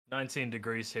19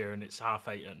 degrees here, and it's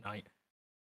 8:30 at night.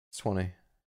 It's 20.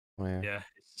 Yeah,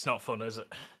 it's not fun, is it?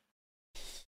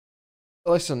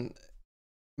 Listen,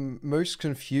 most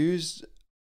confused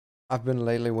I've been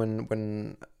lately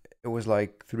when it was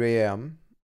like 3 a.m.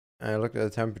 and I looked at the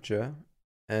temperature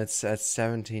and it's at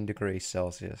 17 degrees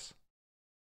Celsius.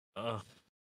 Ugh.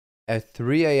 At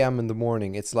 3 a.m. in the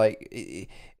morning, it's like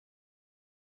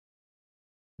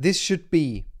this should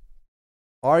be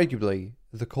arguably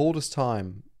the coldest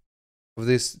time of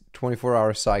this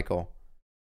 24-hour cycle.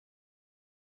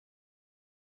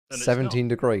 And 17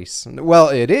 degrees. Well,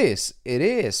 it is,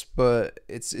 but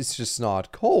it's just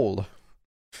not cold.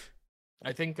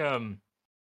 I think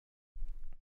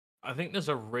there's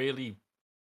a really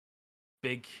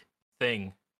big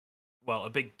thing, well, a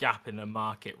big gap in the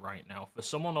market right now for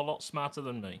someone a lot smarter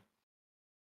than me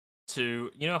to,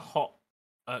 what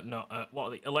are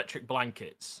the electric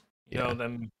blankets? You know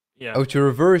them, yeah. Oh, to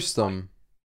reverse them.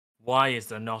 Why is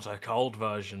there not a cold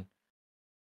version?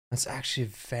 That's actually a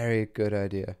very good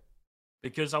idea.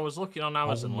 Because I was looking on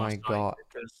Amazon last night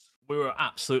because we were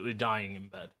absolutely dying in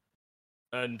bed.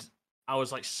 And I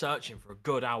was like searching for a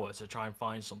good hour to try and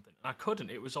find something. And I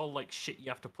couldn't. It was all like shit you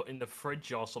have to put in the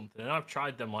fridge or something. And I've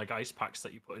tried them like ice packs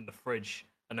that you put in the fridge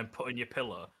and then put in your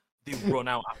pillow. They run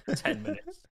out after 10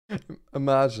 minutes.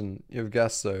 Imagine you have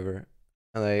guests over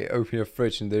and they open your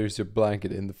fridge and there's your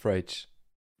blanket in the fridge.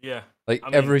 Yeah. Like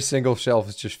every single shelf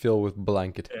is just filled with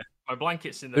blanket. Yeah. My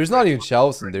blanket's in the There's fridge. not even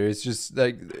shelves in there. It's just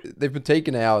like they've been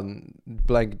taken out and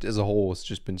blanket as a whole has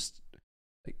just been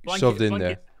like, shoved in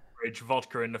there. Fridge,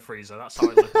 vodka in the freezer. That's how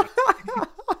I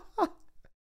live.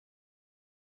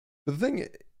 The thing,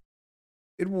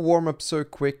 it will warm up so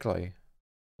quickly.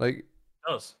 Like it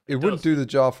does. It wouldn't do the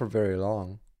job for very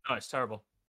long. No, it's terrible.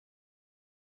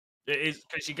 It is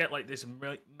because you get like this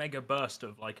mega burst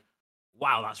of like,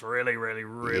 wow, that's really, really,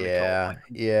 really cold. Like,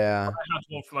 yeah. When I had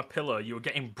one for my pillow, you were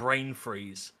getting brain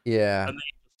freeze. Yeah. And then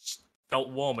it just felt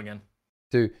warm again.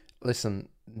 Dude, listen,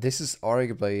 this is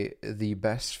arguably the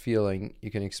best feeling you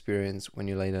can experience when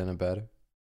you lay down in bed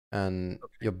and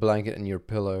your blanket and your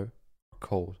pillow are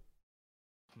cold.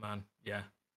 Man, yeah.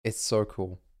 It's so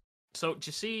cool. So, do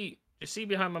you see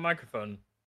behind my microphone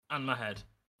and my head,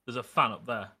 there's a fan up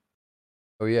there.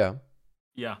 Oh, yeah?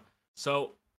 Yeah.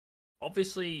 So,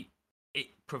 obviously, it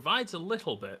provides a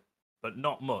little bit, but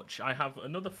not much. I have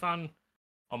another fan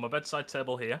on my bedside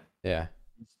table here. Yeah.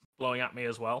 It's blowing at me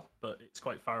as well, but it's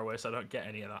quite far away, so I don't get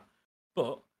any of that.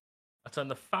 But I turn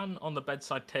the fan on the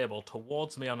bedside table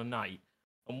towards me on a night,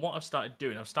 and what I've started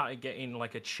doing, I've started getting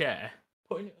like a chair,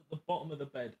 putting it at the bottom of the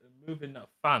bed, and moving that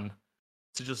fan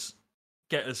to just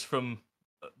get us from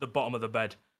the bottom of the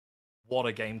bed. What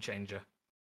a game changer.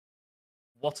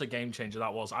 What a game changer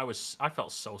that was. I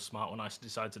felt so smart when I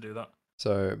decided to do that.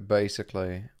 So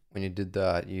basically, when you did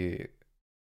that, you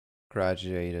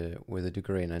graduated with a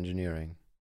degree in engineering.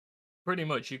 Pretty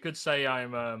much, you could say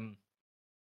I'm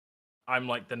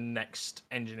like the next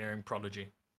engineering prodigy.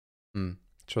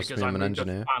 Trust because me, I'm an moved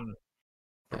engineer. A fan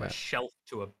from a shelf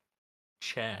to a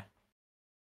chair.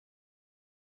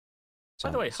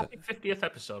 By the way, happy 50th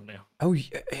episode now. Oh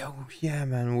yeah,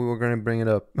 man, we were gonna bring it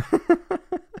up.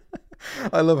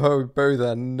 I love how we both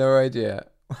had no idea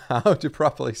how to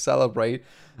properly celebrate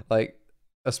like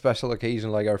a special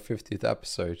occasion like our 50th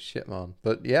episode. Shit, man.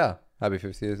 But yeah, happy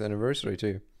 50th anniversary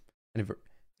too.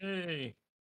 Hey.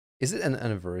 Is it an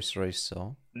anniversary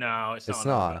song? No, it's not. It's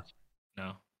not.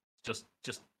 No, it's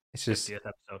just 50th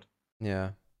episode. Yeah.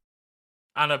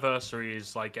 Anniversary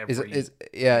is like every.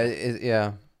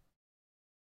 Yeah.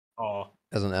 Oh.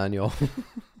 As an annual.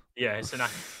 Yeah, it's an.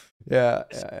 Yeah.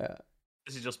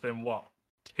 This has just been what,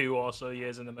 2 or so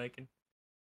years in the making.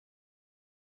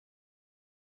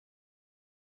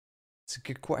 It's a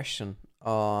good question.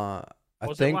 I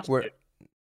Was think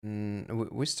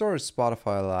we started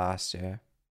Spotify last year.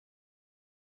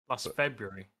 Last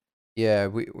February. Yeah,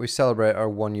 we celebrate our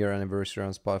 1-year anniversary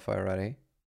on Spotify already.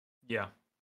 Yeah.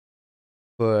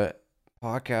 But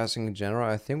podcasting in general,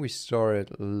 I think we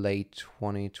started late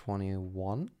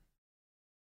 2021.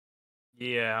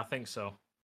 Yeah, I think so.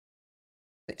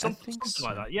 Something so.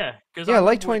 like that, yeah. Yeah,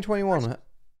 late 2021. I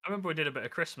remember we did a bit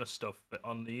of Christmas stuff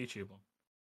on the YouTube one.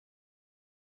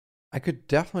 I could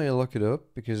definitely look it up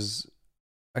because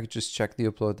I could just check the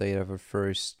upload date of our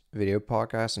first video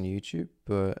podcast on YouTube.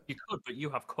 But you could, but you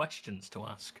have questions to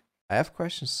ask. I have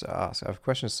questions to ask. I have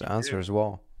questions to answer as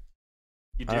well.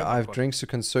 You do. I have drinks to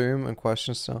consume and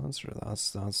questions to answer.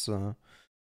 That's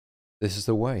this is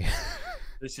the way.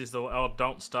 This is the. Oh,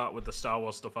 don't start with the Star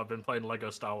Wars stuff. I've been playing Lego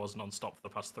Star Wars non-stop for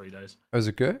the past 3 days. Oh, is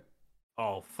it good?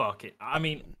 Oh, fuck it. I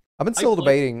mean, I've been still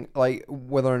debating like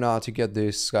whether or not to get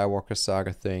this Skywalker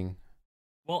Saga thing.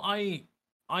 Well,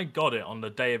 I got it on the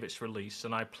day of its release,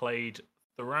 and I played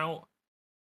throughout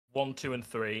 1, 2, and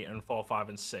 3, and 4, 5,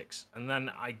 and 6, and then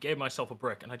I gave myself a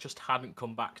break, and I just hadn't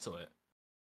come back to it.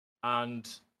 And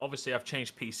obviously, I've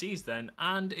changed PCs then,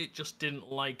 and it just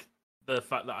didn't like the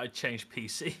fact that I changed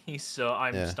PCs, so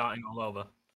I'm starting all over.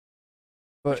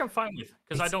 But which I'm fine with,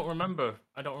 because I don't remember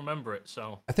it,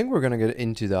 so... I think we're going to get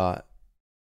into that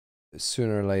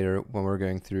sooner or later when we're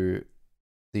going through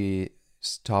the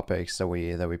topics that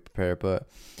we prepare, but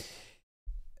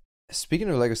speaking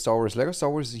of Lego Star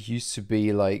Wars used to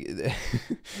be like...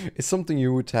 it's something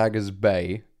you would tag as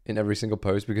bae in every single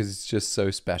post because it's just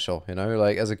so special, you know?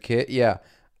 Like, as a kid, yeah,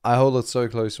 I hold it so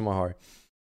close to my heart.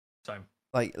 Same.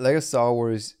 Like, Lego Star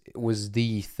Wars was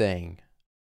the thing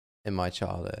in my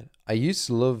childhood. I used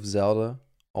to love Zelda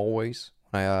always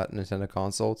when I had Nintendo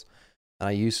consoles, and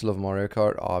I used to love Mario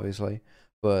Kart obviously,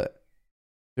 but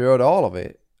throughout all of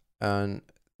it and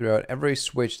throughout every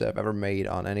Switch that I've ever made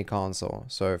on any console,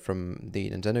 so from the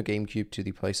Nintendo GameCube to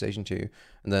the PlayStation 2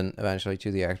 and then eventually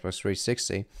to the Xbox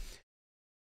 360,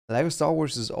 Lego Star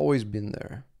Wars has always been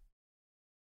there,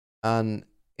 and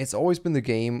it's always been the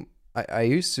game I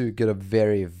used to get up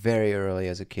very, very early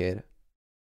as a kid.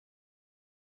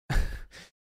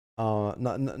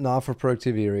 Not for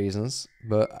productivity reasons,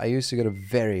 but I used to get up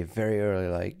very, very early,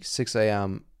 like 6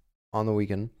 a.m. on the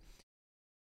weekend,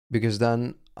 because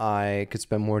then I could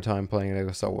spend more time playing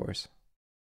Lego Star Wars.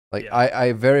 Like, yeah.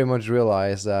 I very much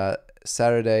realized that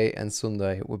Saturday and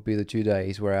Sunday would be the 2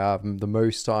 days where I have the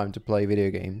most time to play video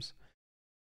games.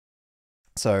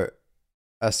 So,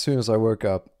 as soon as I woke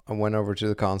up, I went over to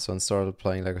the console and started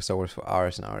playing Lego Star Wars for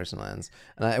hours and hours and ends.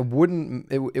 And it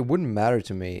wouldn't matter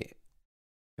to me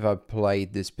if I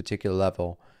played this particular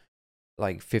level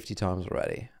like 50 times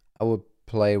already. I would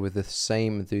play with the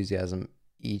same enthusiasm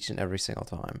each and every single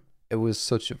time. It was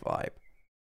such a vibe.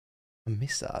 I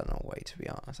miss that in a way, to be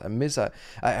honest. I miss that.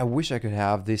 I wish I could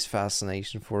have this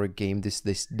fascination for a game,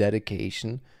 this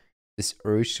dedication, this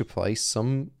urge to play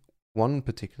one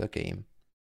particular game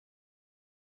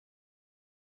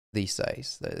these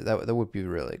days. That would be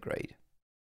really great.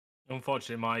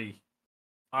 Unfortunately,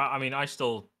 I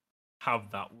still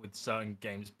have that with certain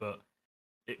games, but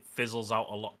it fizzles out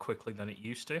a lot quickly than it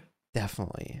used to.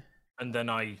 Definitely. And then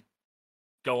I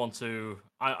go on to...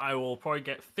 I will probably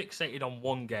get fixated on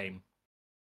one game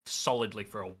solidly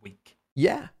for a week.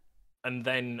 Yeah. And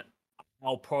then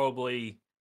I'll probably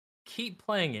keep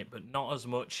playing it, but not as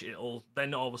much.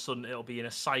 Then all of a sudden it'll be in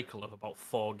a cycle of about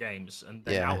 4 games, and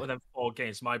then out of them 4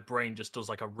 games, my brain just does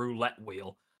like a roulette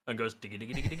wheel and goes diggy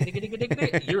diggy diggy diggy diggy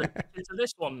diggy diggy. You're into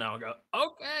this one now. I go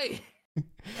okay,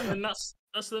 and then that's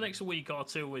the next week or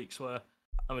 2 weeks where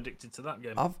I'm addicted to that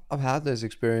game. I've had this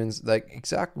experience, like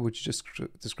exactly what you just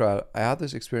described. I had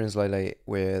this experience lately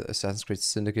with Assassin's Creed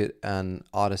Syndicate and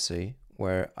Odyssey,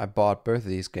 where I bought both of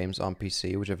these games on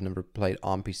PC, which I've never played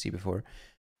on PC before.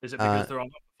 Is it because they're on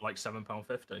for like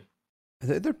 £7.50?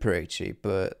 They're pretty cheap,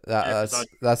 but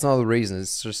that's not the reason.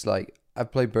 It's just like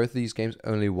I've played both of these games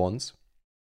only once,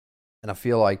 and I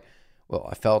felt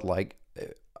like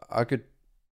I could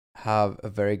have a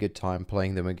very good time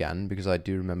playing them again because I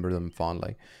do remember them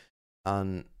fondly.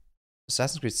 And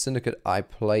Assassin's Creed Syndicate, I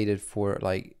played it for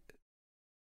probably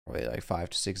 5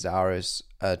 to 6 hours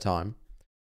at a time,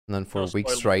 and then for a week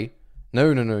straight.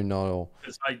 No, not at all.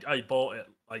 Because I bought it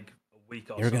like a week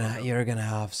or so You're gonna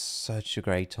have such a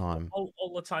great time. All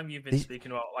the time you've been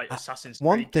speaking about like Assassin's Creed.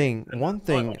 One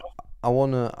thing I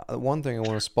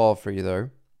wanna spoil for you though.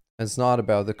 It's not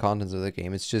about the contents of the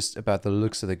game. It's just about the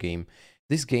looks of the game.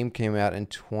 This game came out in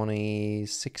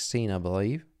 2016, I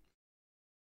believe.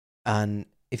 And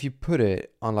if you put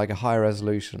it on like a high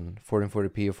resolution,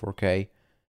 1440p or 4K,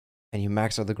 and you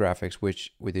max out the graphics,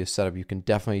 which with your setup you can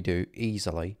definitely do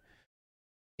easily,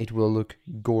 it will look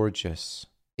gorgeous.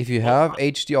 If you have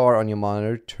HDR on your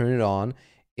monitor, turn it on.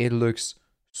 It looks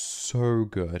so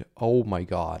good. Oh my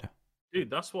god. Dude,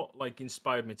 that's what like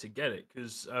inspired me to get it,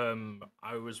 because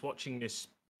I was watching this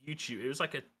YouTube. It was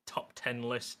like a top 10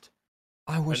 list.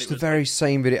 I watched the very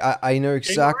same video. I know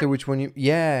exactly which one you...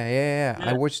 Yeah.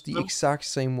 I watched the exact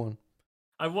same one.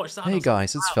 I watched that. Hey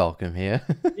guys, it's Falcon here.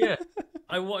 Yeah,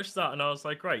 I watched that and I was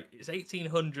like, right, it's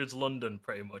 1800s London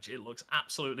pretty much. It looks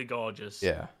absolutely gorgeous.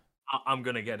 Yeah. I'm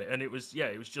gonna get it. And it was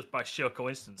just by sheer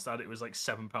coincidence that it was like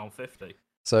 £7.50.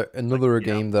 So another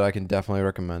game that I can definitely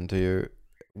recommend to you,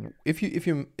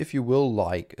 if you will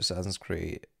like Assassin's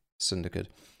Creed Syndicate,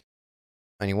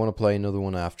 and you want to play another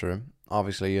one after,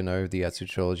 obviously, you know, the Ezio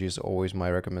trilogy is always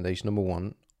my recommendation number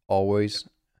one. Always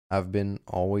have been,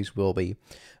 always will be.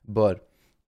 But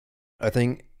I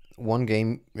think one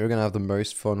game you're gonna have the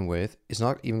most fun with is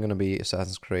not even gonna be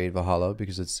Assassin's Creed Valhalla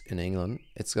because it's in England.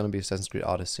 It's gonna be Assassin's Creed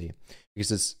Odyssey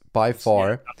because it's by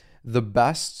far the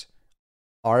best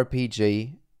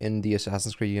RPG in the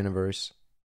Assassin's Creed universe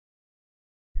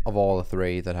of all the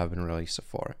three that have been released so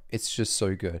far. It's just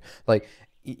so good. Like,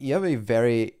 you have a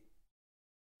very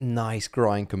nice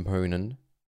grind component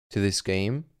to this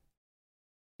game.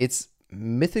 It's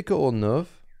mythical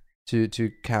enough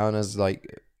to count as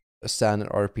like a standard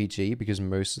RPG because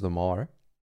most of them are.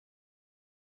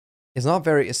 It's not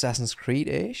very Assassin's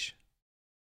Creed-ish.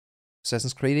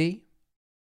 Assassin's Creed-y.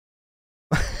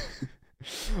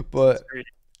 But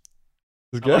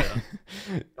it's good.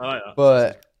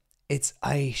 But it's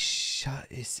a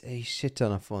shit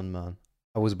ton of fun, man.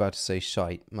 I was about to say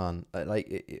shite, man.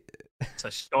 It's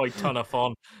a shite ton of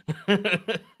fun.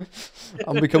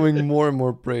 I'm becoming more and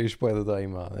more British by the day,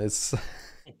 man. It's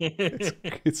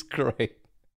great.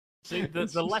 See,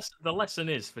 the lesson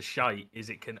is for shite is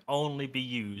it can only be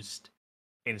used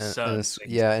in certain things.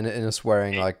 Yeah, in a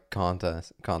swearing like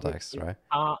context, right?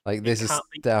 Like this is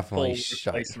definitely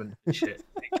shite. Shit.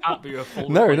 It can't be a full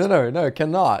No, it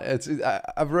cannot.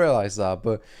 I've realized that,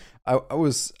 but I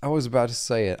was about to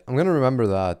say it. I'm gonna remember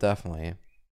that definitely.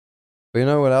 But you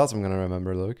know what else I'm gonna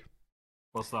remember, Luke?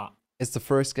 What's that? It's the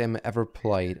first game I ever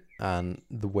played, and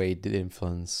the way it did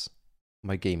influence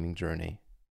my gaming journey.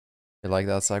 You like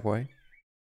that segue?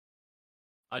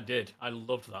 I did. I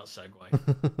loved that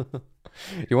segue.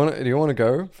 Do you want to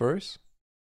go first?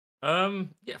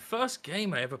 Yeah, first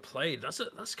game I ever played.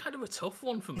 That's kind of a tough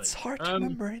one for me. It's hard to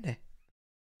remember, isn't it?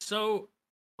 So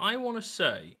I want to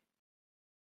say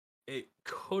it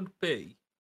could be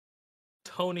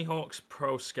Tony Hawk's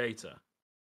Pro Skater.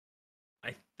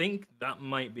 I think that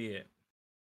might be it.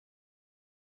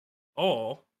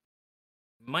 Or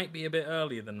might be a bit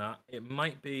earlier than that. It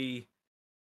might be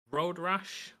Road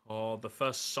Rash or the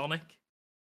first Sonic.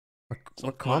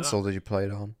 What console did you play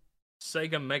it on?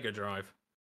 Sega Mega Drive.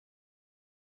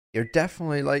 You're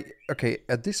definitely like, okay,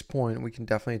 at this point we can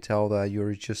definitely tell that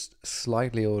you're just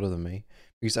slightly older than me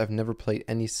because I've never played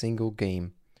any single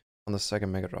game on the Sega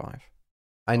Mega Drive.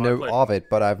 I know of it,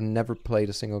 but I've never played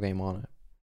a single game on it.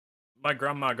 My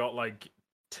grandma got like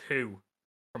 2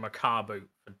 from a car boot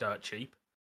for dirt cheap.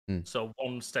 So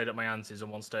one stayed at my auntie's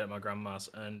and one stayed at my grandma's,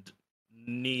 and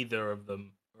neither of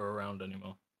them are around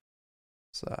anymore.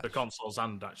 The consoles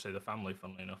and actually the family,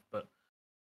 funnily enough. But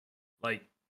like,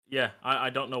 yeah, I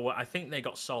don't know what. I think they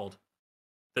got sold.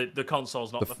 The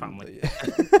consoles, not the family.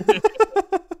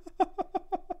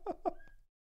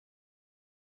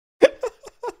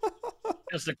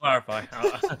 Just to clarify,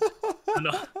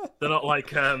 they're not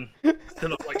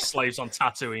like slaves on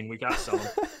Tatooine. We got sell them.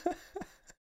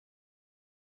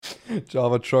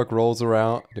 Java truck rolls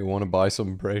around. Do you want to buy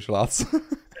some British lads?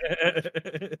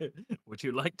 Would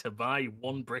you like to buy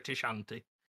one British auntie?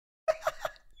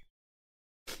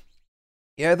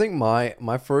 Yeah, I think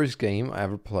my first game I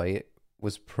ever played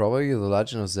was probably The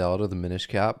Legend of Zelda: The Minish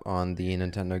Cap on the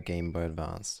Nintendo Game Boy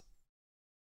Advance.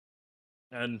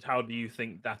 And how do you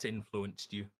think that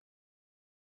influenced you?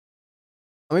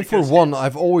 I mean, for one,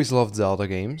 I've always loved Zelda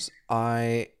games.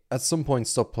 I, at some point,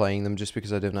 stopped playing them just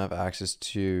because I didn't have access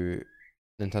to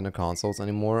Nintendo consoles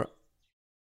anymore.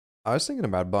 I was thinking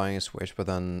about buying a Switch, but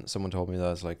then someone told me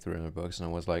that it's like $300, and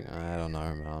I was like, I don't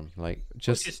know, man. Like,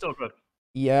 just... Which is still good.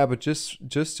 Yeah, but just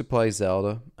to play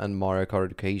Zelda and Mario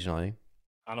Kart occasionally.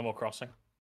 Animal Crossing.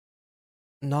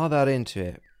 Not that into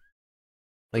it.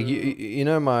 Like, you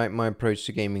know, my approach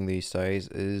to gaming these days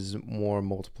is more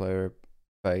multiplayer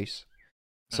based.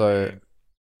 So,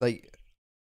 like,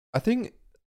 I think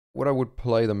what I would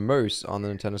play the most on the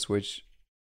Nintendo Switch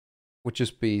would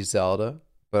just be Zelda,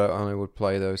 but I only would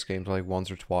play those games like once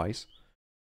or twice.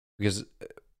 Because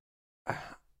I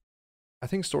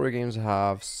think story games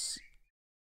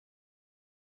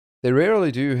they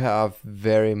rarely do have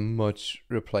very much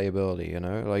replayability, you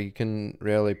know? Like, you can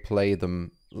rarely play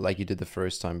them like you did the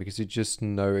first time because you just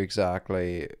know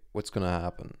exactly what's gonna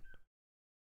happen.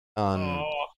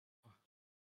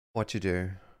 What you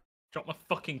do? Drop my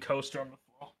fucking coaster on the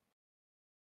floor.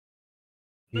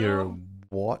 Your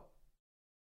what?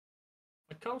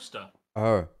 A coaster.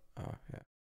 Oh, yeah.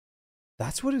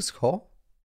 That's what it's called?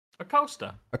 A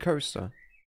coaster. A coaster.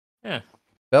 Yeah.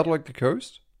 Spelled like the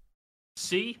coast?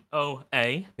 COASTER.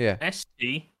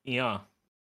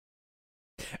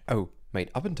 Oh,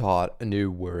 mate, I've been taught a new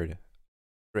word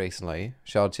recently.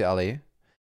 Shout out to Ali.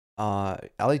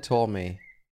 Ali told me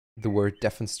the word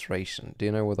defenstration. Do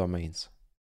you know what that means?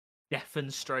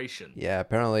 Defenstration. Yeah,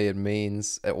 apparently it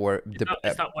means Is that where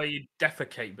you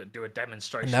defecate but do a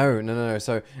demonstration? no.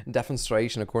 So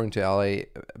defenstration, according to Ali,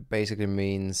 basically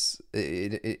means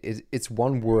it's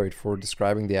one word for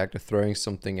describing the act of throwing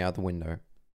something out the window.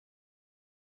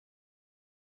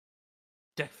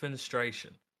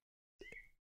 Defenstration.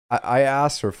 I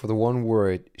asked her for the one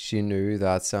word she knew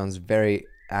that sounds very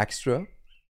extra,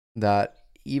 that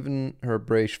even her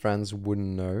British friends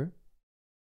wouldn't know,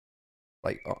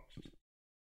 like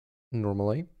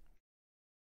normally.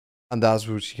 And that's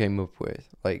what she came up with.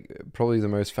 Like, probably the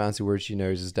most fancy word she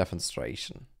knows is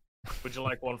defenstration. Would you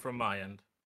like one from my end?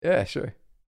 Yeah, sure.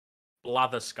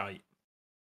 Blatherskite.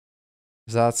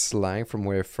 Is that slang from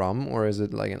where from, or is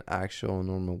it like an actual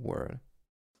normal word?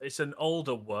 It's an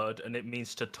older word, and it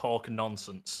means to talk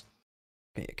nonsense.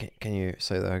 Can you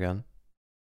say that again?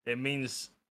 It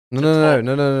means No, to no, no, talk.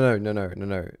 no, no, no, no, no, no,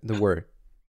 no. The word.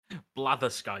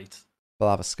 Blatherskite.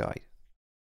 Blavskite.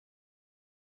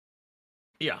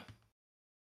 Yeah.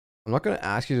 I'm not going to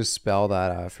ask you to spell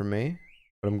that out for me,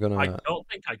 but I'm going I to... don't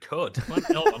think I could.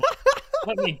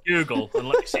 Let me Google and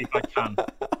let me see if I can.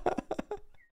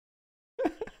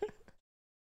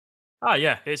 Ah,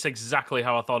 yeah, it's exactly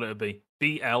how I thought it would be.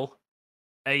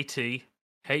 Blatherskite.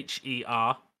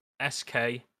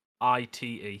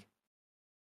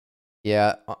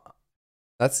 Yeah,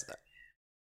 that's...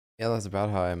 Yeah, that's about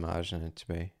how I imagine it to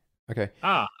be. Okay.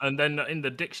 Ah, and then in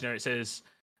the dictionary it says,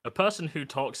 a person who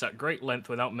talks at great length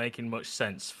without making much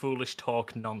sense. Foolish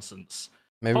talk nonsense.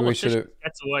 Maybe we should Politicians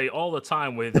have... get away all the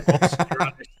time with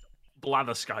obscurantist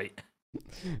blatherskite.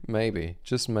 Maybe,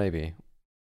 just maybe,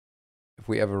 if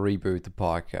we ever reboot the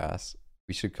podcast,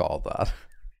 we should call that.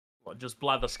 What, just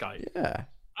blatherskite? Yeah.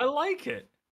 I like it.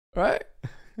 Right?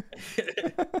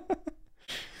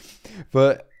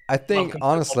 But I think,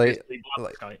 honestly,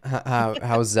 like,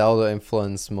 how Zelda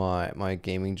influenced my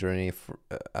gaming journey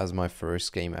as my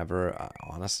first game ever.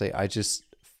 Honestly, I just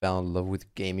fell in love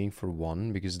with gaming for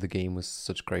one, because the game was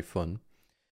such great fun.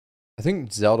 I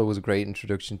think Zelda was a great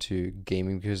introduction to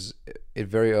gaming because it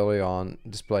very early on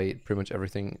displayed pretty much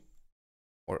everything,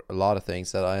 or a lot of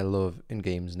things that I love in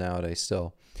games nowadays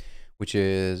still, which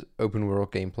is open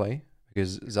world gameplay.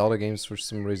 Because Zelda games, for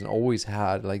some reason, always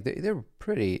had, like, they're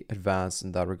pretty advanced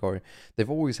in that regard. They've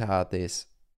always had this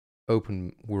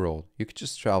open world. You could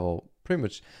just travel pretty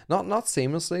much, not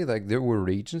seamlessly, like there were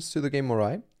regions to the game,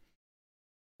 alright?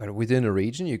 But within a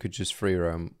region, you could just free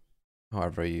roam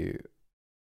however you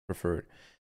preferred.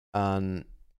 And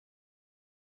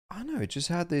I don't know, it just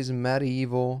had this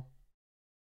medieval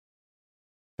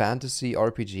fantasy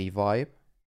RPG vibe.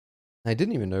 I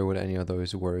didn't even know what any of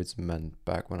those words meant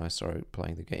back when I started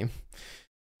playing the game,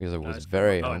 because I was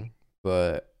very young,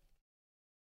 but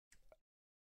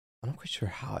I'm not quite sure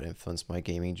how it influenced my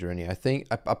gaming journey. I think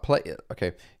I play it.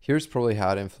 Okay, here's probably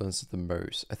how it influenced it the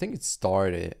most. I think it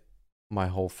started my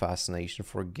whole fascination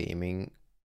for gaming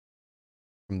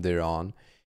from there on,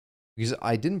 because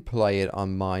I didn't play it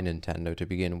on my Nintendo to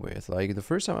begin with. Like, the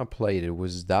first time I played it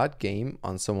was that game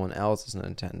on someone else's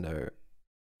Nintendo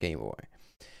Game Boy.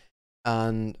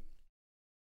 And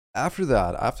after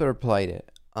that, after I played it,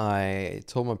 I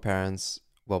told my parents,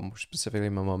 well, more specifically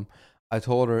my mom, I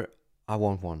told her I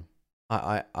want one.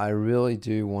 I really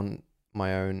do want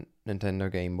my own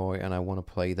Nintendo Game Boy, and I want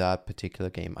to play that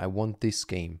particular game. I want this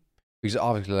game. Because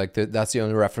obviously, like, that's the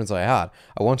only reference I had.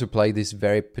 I want to play this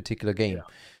very particular game. Yeah.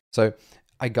 So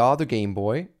I got the Game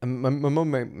Boy, and my mom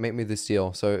made me this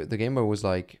deal. So the Game Boy was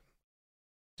like,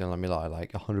 don't let me lie,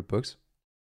 like $100.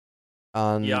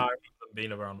 And yeah, I remember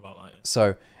being around about that.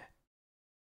 So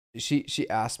she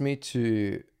asked me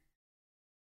to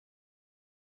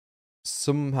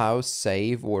somehow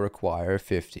save or acquire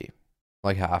 50,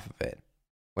 like half of it.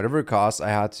 Whatever it costs, I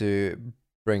had to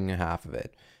bring half of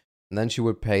it, and then she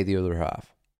would pay the other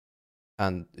half,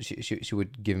 and she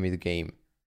would give me the game,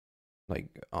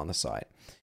 like, on the side.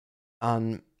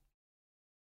 And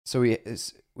so we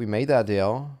made that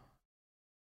deal.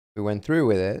 We went through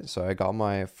with it, so I got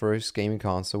my first gaming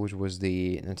console, which was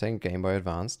the Nintendo Game Boy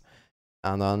Advance,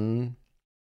 and then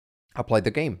I played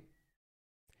the game.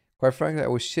 Quite frankly, I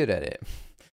was shit at it.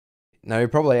 Now you're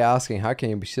probably asking, how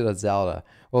can you be shit at Zelda?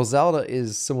 Well, Zelda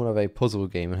is somewhat of a puzzle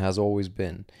game and has always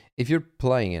been. If you're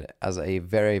playing it as a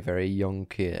very, very young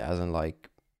kid, as in like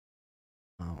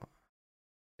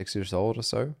 6 years old or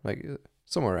so, like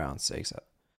somewhere around 6,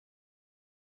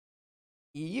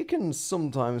 you can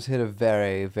sometimes hit a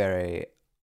very, very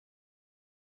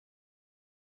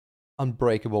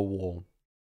unbreakable wall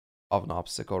of an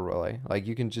obstacle, really. Like,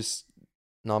 you can just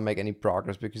not make any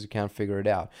progress because you can't figure it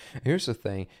out. And here's the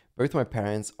thing, both my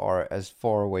parents are as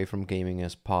far away from gaming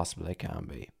as possibly can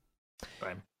be.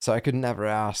 Same. So I could never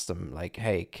ask them like,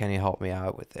 "Hey, can you help me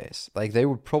out with this?" Like they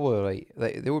would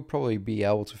probably be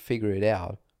able to figure it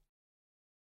out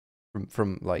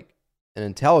from like an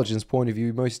intelligence point of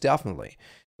view, most definitely.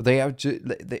 But they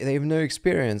have no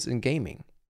experience in gaming,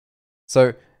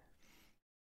 so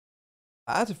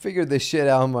I had to figure this shit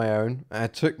out on my own. And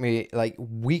it took me like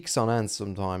weeks on end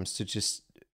sometimes to just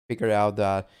figure out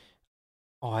that.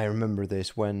 Oh, I remember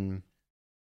this when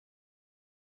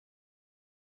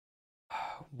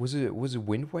was it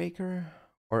Wind Waker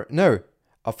or no,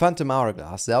 a Phantom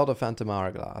Hourglass, Zelda Phantom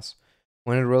Hourglass,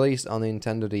 when it released on the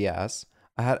Nintendo DS.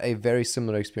 I had a very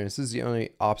similar experience. This is the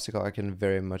only obstacle I can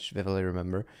very much vividly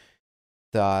remember,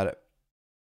 that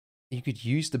you could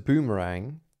use the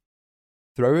boomerang,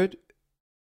 throw it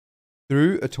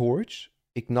through a torch,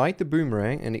 ignite the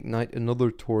boomerang, and ignite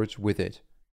another torch with it,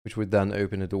 which would then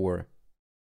open a door.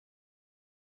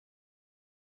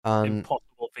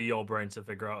 Impossible for your brain to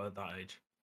figure out at that age.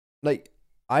 Like,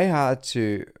 I had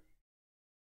to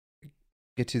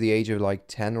get to the age of like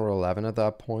 10 or 11 at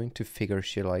that point to figure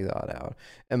shit like that out.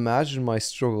 Imagine my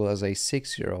struggle as a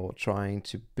 6-year-old trying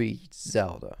to beat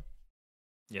Zelda.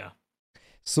 Yeah.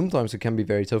 Sometimes it can be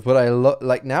very tough, but I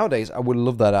like nowadays I would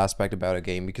love that aspect about a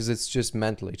game because it's just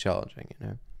mentally challenging, you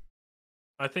know.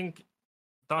 I think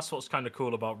that's what's kind of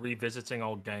cool about revisiting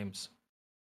old games.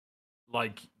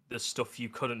 Like the stuff you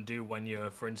couldn't do when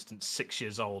you're, for instance, 6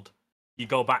 years old. You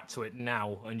go back to it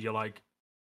now and you're like,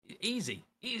 easy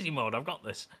mode, I've got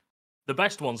this. The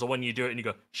best ones are when you do it and you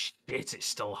go, shit, it's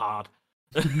still hard.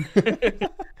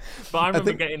 But I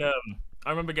remember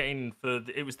getting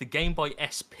it was the Game Boy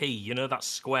SP, you know, that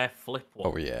square flip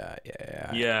one. Oh yeah.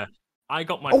 Yeah. I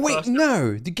got my Oh wait,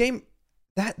 no, the game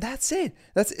that's it.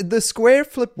 That's the square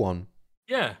flip one.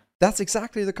 Yeah. That's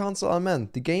exactly the console I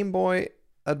meant. The Game Boy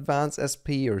Advance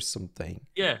SP or something.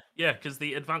 Yeah, because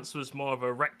the Advance was more of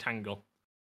a rectangle.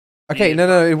 Okay,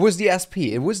 no, it was the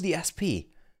SP. It was the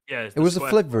SP. Yeah, it was a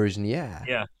flip version.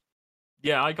 Yeah.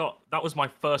 Yeah, that was my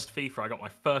first FIFA. I got my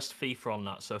first FIFA on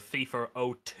that. So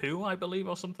FIFA 02, I believe,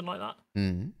 or something like that.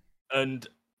 Mm-hmm. And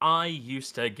I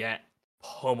used to get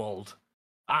pummeled.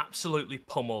 Absolutely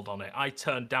pummeled on it. I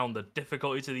turned down the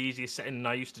difficulty to the easiest setting and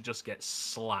I used to just get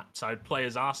slapped. I'd play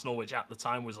as Arsenal, which at the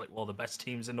time was like one of the best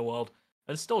teams in the world,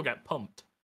 and still get pumped.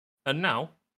 And now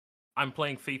I'm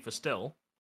playing FIFA still,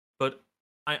 but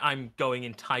I'm going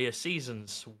entire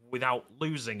seasons without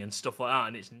losing and stuff like that.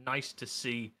 And it's nice to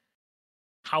see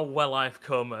how well I've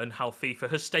come and how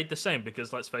FIFA has stayed the same,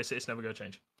 because let's face it, it's never going to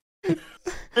change.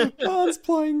 Man's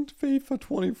playing FIFA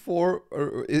 24,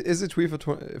 or is it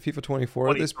FIFA 24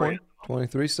 at this point?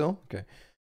 23 still? Okay.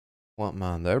 Well,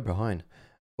 man, they're behind.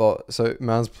 But so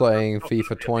man's playing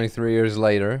FIFA 23 years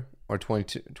later, or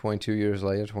 22 years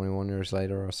later, 21 years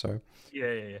later or so.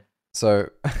 Yeah. So,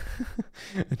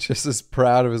 just as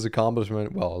proud of his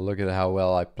accomplishment. Well, look at how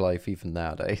well I play FIFA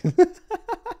nowadays.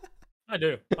 I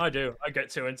do. I get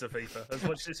too into FIFA. As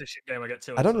much as it's a shit game, I get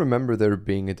too into I don't remember there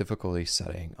being a difficulty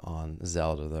setting on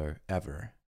Zelda, though,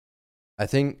 ever. I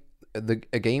think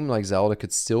a game like Zelda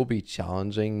could still be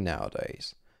challenging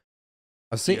nowadays.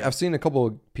 I've seen a couple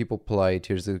of people play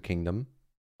Tears of the Kingdom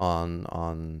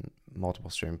on multiple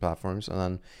streaming platforms, and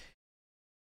then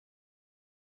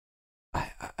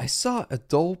I saw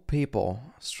adult people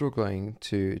struggling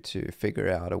to figure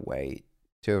out a way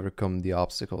to overcome the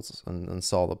obstacles and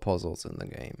solve the puzzles in the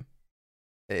game.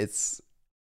 It's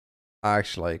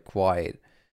actually quite,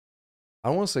 I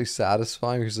don't want to say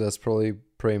satisfying because that's probably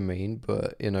pretty mean,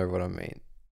 but you know what I mean.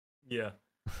 Yeah.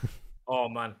 Oh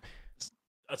man.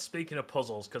 Speaking of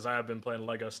puzzles, because I have been playing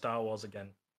Lego Star Wars again,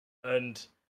 and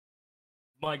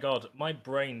my god, my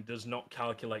brain does not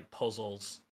calculate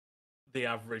puzzles the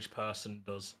average person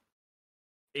does.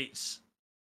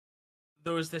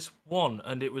 There was this one,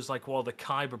 and it was like one of the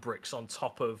Kyber bricks on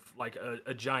top of like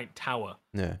a giant tower.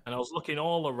 Yeah. And I was looking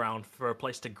all around for a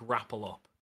place to grapple up.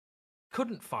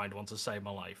 Couldn't find one to save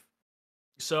my life.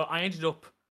 So I ended up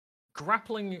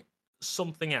grappling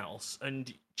something else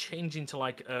and changing to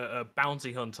like a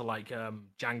bounty hunter like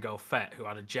Jango Fett, who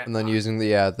had a jetpack. And then using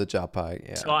the jetpack,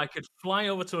 yeah. So I could fly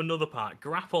over to another part,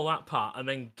 grapple that part, and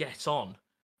then get on.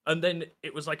 And then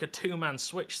it was like a 2-man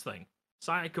switch thing.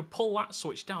 So I could pull that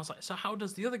switch down. I was like, so how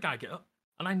does the other guy get up?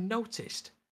 And I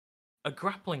noticed a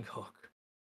grappling hook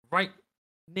right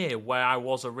near where I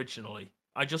was originally.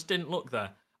 I just didn't look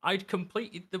there. I'd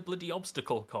completed the bloody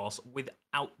obstacle course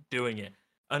without doing it.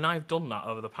 And I've done that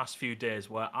over the past few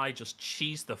days where I just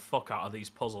cheese the fuck out of these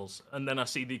puzzles. And then I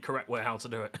see the correct way how to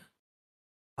do it.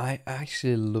 I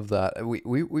actually love that.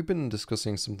 We've been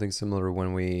discussing something similar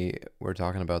when we were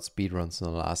talking about speedruns in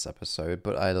the last episode,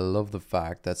 but I love the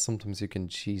fact that sometimes you can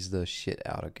cheese the shit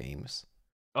out of games.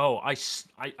 Oh, I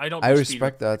don't I do speedrun.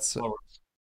 respect that.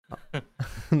 I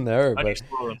No, do but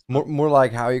speedrun stuff. more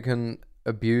like how you can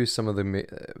abuse some of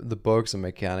the bugs and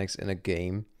mechanics in a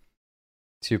game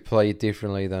to play it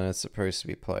differently than it's supposed to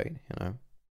be played. You know,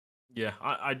 Yeah,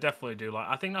 I definitely do. Like,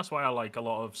 I think that's why I like a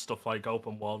lot of stuff like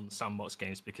open world and sandbox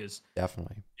games because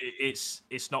definitely.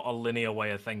 it's not a linear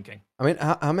way of thinking. I mean,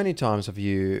 how many times have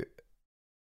you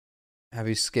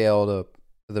scaled up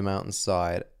the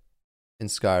mountainside in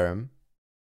Skyrim,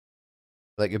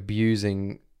 like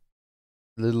abusing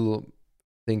little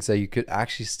things that you could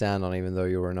actually stand on, even though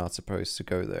you were not supposed to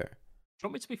go there? Do you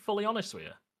want me to be fully honest with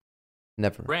you?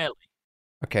 Never. Rarely.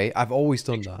 Okay, I've always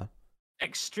done Ex- that.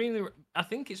 Extremely. I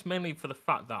think it's mainly for the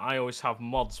fact that I always have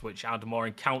mods which add more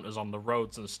encounters on the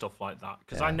roads and stuff like that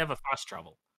because I Yeah, never fast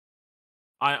travel.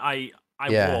 I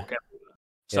yeah, walk everywhere.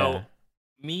 yeah. So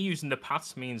me using the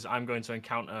paths means I'm going to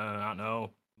encounter, I don't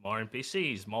know, more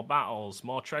NPCs, more battles,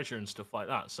 more treasure and stuff like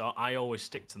that. So I always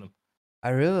stick to them. I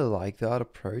really like that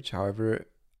approach. However,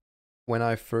 when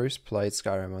I first played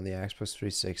Skyrim on the Xbox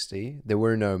 360, there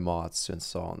were no mods to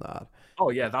install on that. Oh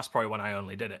yeah, that's probably when I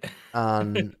only did it.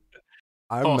 And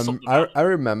Course up the I mountain.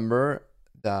 remember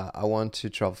that I wanted to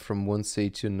travel from one city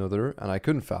to another, and I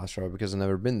couldn't fast travel because I've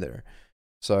never been there.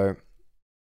 So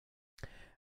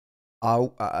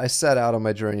I set out on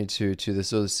my journey to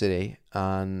this other city,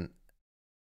 and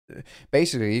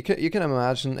basically you can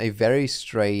imagine a very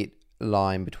straight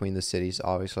line between the cities,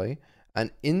 obviously,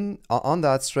 and in on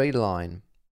that straight line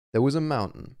there was a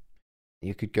mountain.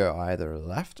 You could go either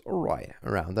left or right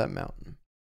around that mountain.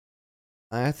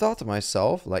 And I thought to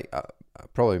myself, like, I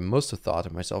probably must have thought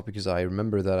to myself because I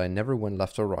remember that I never went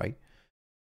left or right.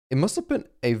 It must have been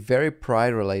a very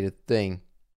pride related thing.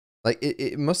 Like,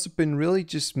 it must have been really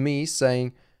just me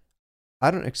saying,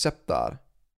 I don't accept that.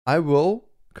 I will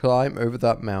climb over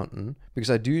that mountain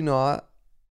because I do not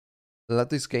let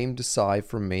this game decide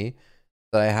for me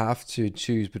that I have to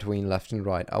choose between left and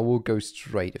right. I will go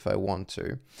straight if I want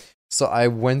to. So I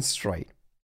went straight.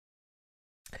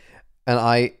 And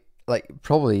I like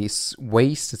probably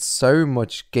wasted so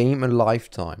much game and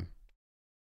lifetime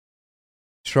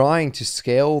trying to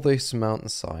scale this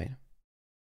mountainside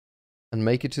and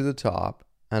make it to the top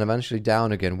and eventually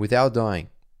down again without dying.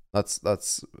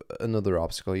 That's another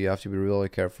obstacle. You have to be really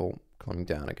careful coming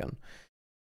down again.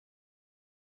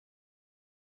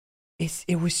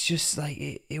 It was just like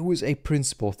it was a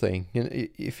principle thing.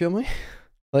 You feel me?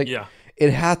 Like Yeah,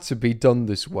 it had to be done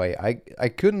this way. I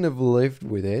couldn't have lived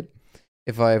with it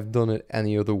if I have done it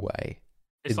any other way.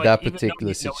 it's In like that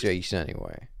particular situation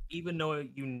anyway. even though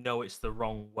you know it's the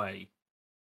wrong way,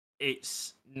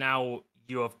 it's now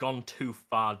you have gone too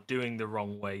far doing the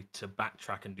wrong way to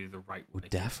backtrack and do the right Oh, way.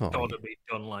 It's got definitely. to be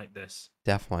done like this.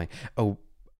 Definitely. Oh,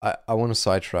 I want to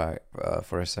sidetrack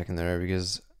for a second there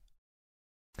because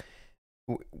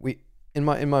we in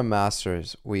my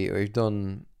masters we've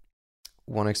done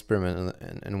one experiment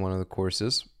in one of the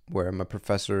courses where my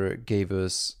professor gave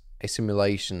us a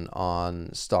simulation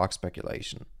on stock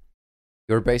speculation.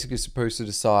 You're basically supposed to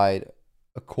decide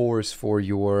a course for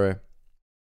your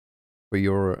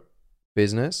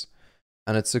business,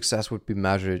 and its success would be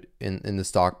measured in the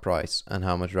stock price and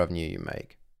how much revenue you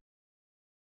make.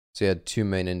 So you had two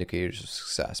main indicators of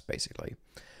success, basically.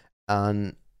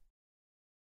 And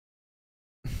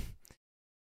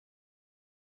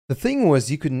the thing was,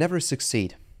 you could never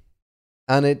succeed,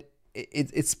 and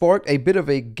it sparked a bit of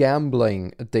a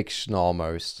gambling addiction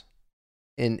almost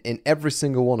in every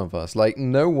single one of us. Like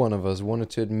no one of us wanted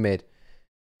to admit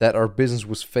that our business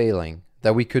was failing,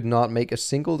 that we could not make a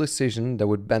single decision that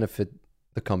would benefit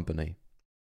the company.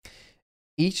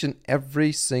 Each and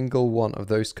every single one of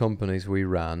those companies we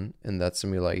ran in that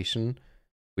simulation,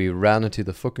 we ran into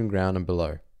the fucking ground and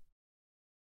below.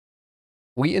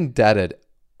 We indebted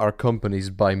our companies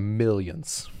by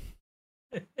millions.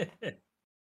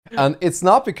 And it's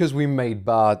not because we made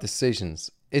bad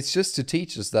decisions. It's just to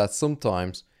teach us that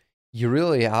sometimes you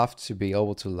really have to be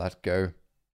able to let go.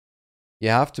 You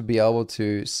have to be able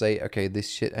to say, okay, this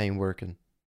shit ain't working.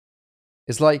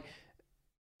 It's like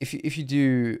if you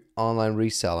do online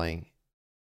reselling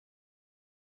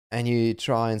and you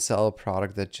try and sell a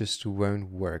product that just won't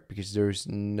work because there's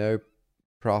no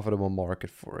profitable market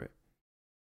for it,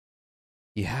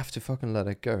 you have to fucking let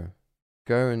it go.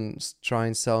 Go and try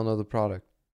and sell another product.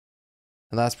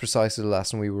 And that's precisely the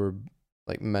lesson we were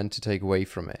like meant to take away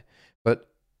from it. But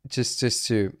just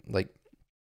to like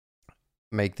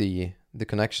make the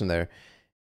connection there,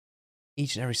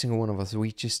 each and every single one of us,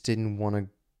 we just didn't want to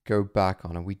go back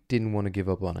on it. We didn't want to give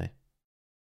up on it.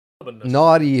 Stubbornness.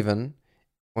 Not even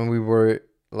when we were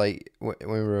when we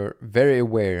were very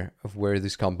aware of where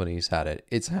this company is headed.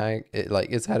 It's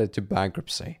headed to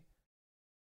bankruptcy.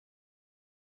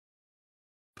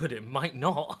 But it might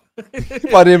not.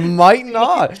 But it might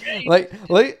not.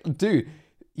 Dude,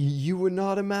 you would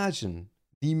not imagine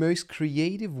the most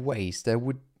creative ways that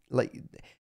would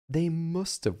they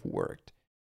must have worked.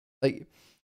 Like,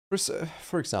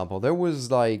 for example, there was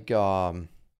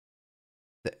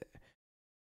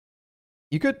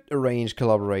you could arrange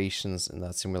collaborations in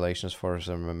that simulation, as far as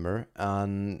I remember,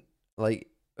 and like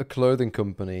a clothing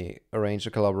company arranged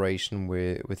a collaboration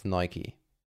with Nike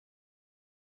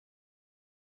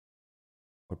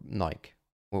or Nike,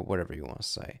 or whatever you want to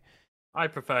say. I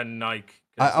prefer Nike.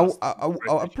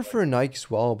 I prefer Nike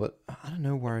as well, but I don't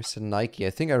know where I said Nike. I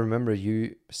think I remember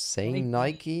you saying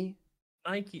Nike.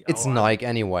 Nike. It's Nike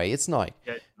anyway. It's Nike.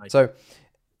 Yeah, Nike. So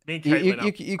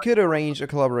you could arrange a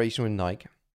collaboration with Nike,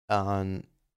 and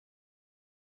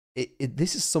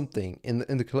this is something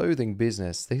in the clothing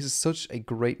business. This is such a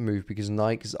great move because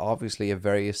Nike is obviously a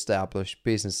very established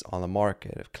business on the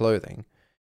market of clothing.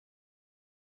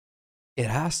 It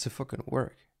has to fucking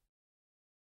work.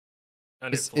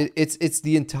 And it's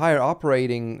the entire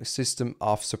operating system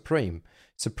of Supreme.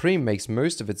 Supreme makes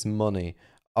most of its money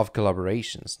of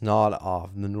collaborations, not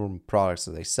of the normal products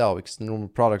that they sell, because the normal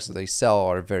products that they sell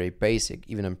are very basic,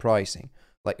 even in pricing.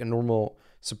 Like a normal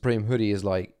Supreme hoodie is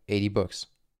like $80,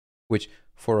 which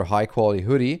for a high quality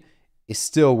hoodie is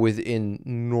still within a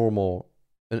normal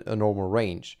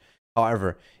range.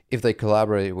 However, if they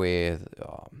collaborate with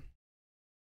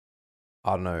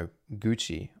I don't know,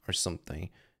 Gucci or something,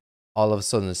 all of a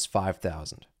sudden it's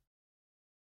 5,000.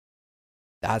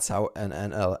 That's how,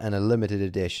 and a limited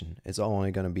edition. It's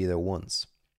only going to be there once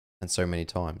and so many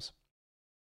times.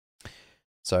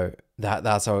 So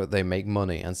that's how they make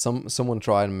money. And someone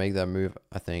tried to make that move,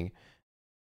 I think,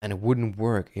 and it wouldn't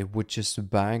work. It would just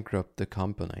bankrupt the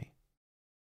company.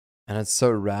 And it's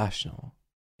so rational.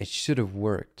 It should have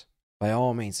worked. By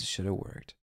all means, it should have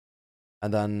worked.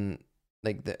 And then,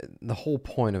 like, the whole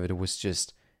point of it was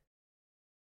just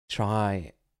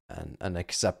try and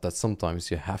accept that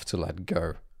sometimes you have to let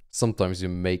go. Sometimes you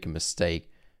make a mistake.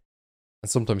 And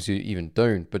sometimes you even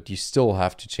don't, but you still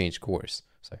have to change course.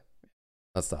 So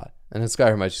that's that. And in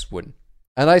Skyrim, I just wouldn't.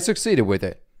 And I succeeded with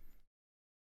it.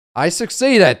 I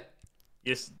succeeded!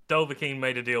 Yes, Dovahkiin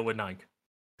made a deal with Nike.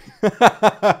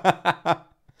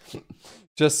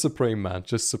 Just Supreme, man.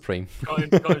 Just Supreme. Got him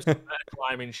some better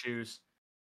climbing shoes.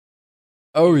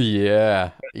 Oh,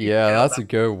 yeah. Yeah, that's a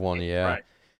good one, yeah. Right.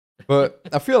 But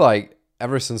I feel like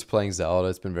ever since playing Zelda,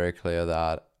 it's been very clear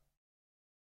that,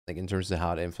 like, in terms of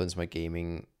how it influenced my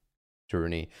gaming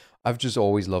journey, I've just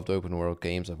always loved open world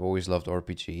games. I've always loved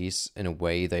RPGs. In a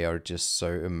way, they are just so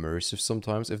immersive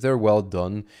sometimes. If they're well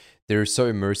done, they're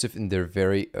so immersive in their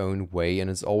very own way, and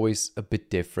it's always a bit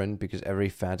different because every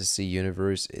fantasy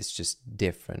universe is just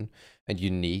different and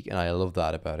unique, and I love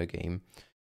that about a game.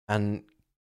 And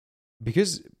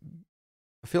because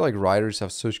I feel like writers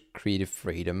have such creative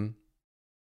freedom,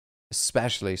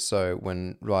 especially so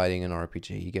when writing an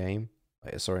RPG game,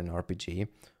 an RPG,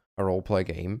 a role-play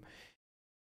game,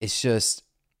 it's just,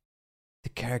 the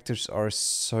characters are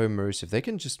so immersive. They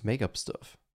can just make up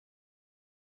stuff.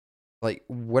 Like,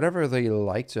 whatever they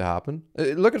like to happen.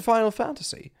 Look at Final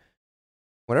Fantasy.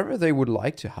 Whatever they would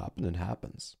like to happen, it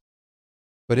happens.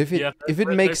 But if it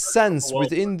makes sense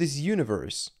within this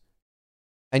universe,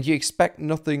 and you expect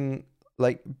nothing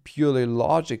like purely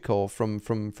logical from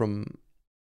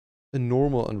a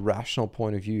normal and rational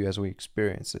point of view as we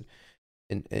experience it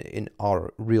in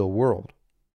our real world,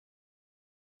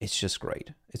 it's just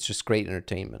great. It's just great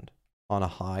entertainment on a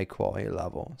high quality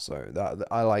level. So that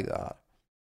I like that.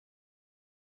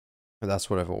 And that's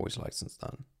what I've always liked since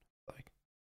then. Like,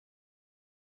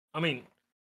 I mean,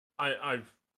 I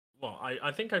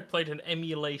think I played an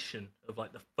emulation of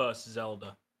like the first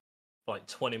Zelda for like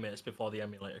 20 minutes before the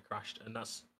emulator crashed, and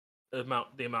that's the amount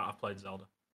I've played Zelda.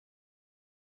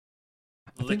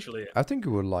 Literally. I think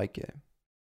you would like it.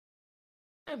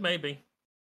 Maybe.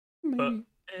 But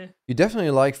you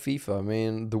definitely like FIFA. I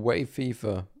mean, the way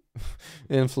FIFA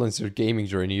influenced your gaming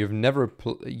journey, you've never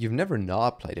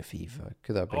not played a FIFA.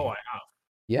 Could that be? Oh, I have.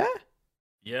 Yeah?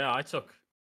 Yeah,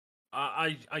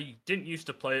 I didn't used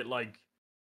to play it like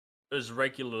as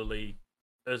regularly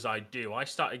as I do. I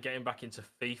started getting back into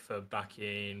FIFA back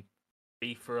in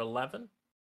FIFA 11.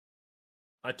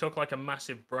 I took like a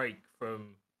massive break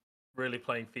from really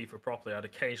playing FIFA properly. I'd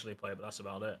occasionally play it, but that's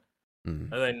about it.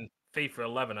 And then FIFA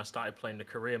 11, I started playing the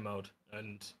career mode,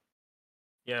 and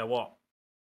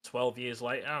 12 years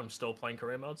later, I'm still playing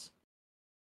career modes.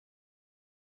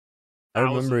 I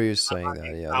remember thousands, you saying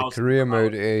that. Yeah, the thousands career of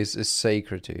mode hours. is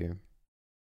sacred to you.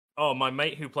 Oh, my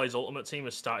mate who plays Ultimate Team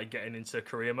has started getting into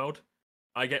career mode.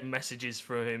 I get messages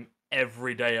from him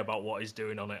every day about what he's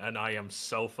doing on it, and I am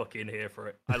so fucking here for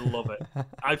it. I love it.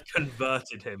 I've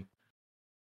converted him.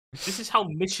 This is how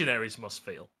missionaries must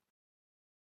feel.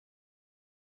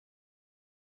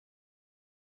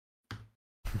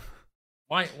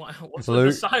 Why? What's with the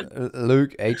Luke, silence?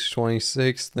 Luke, age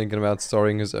 26, thinking about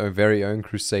starting his own very own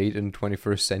crusade in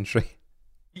 21st century.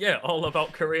 Yeah, all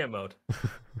about career mode.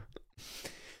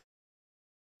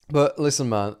 But listen,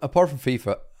 man, apart from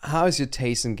FIFA, how has your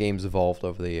taste in games evolved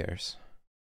over the years?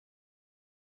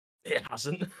 It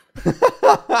hasn't.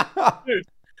 Dude,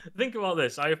 think about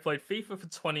this. I have played FIFA for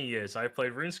 20 years. I have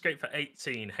played RuneScape for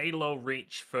 18, Halo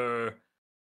Reach for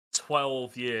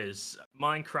 12 years,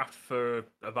 Minecraft for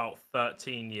about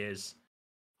 13 years.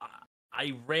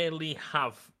 I rarely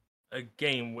have a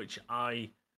game which I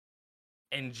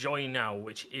enjoy now,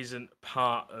 which isn't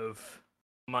part of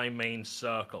my main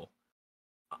circle.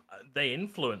 They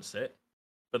influence it,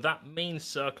 but that main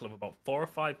circle of about 4 or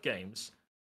 5 games,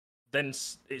 then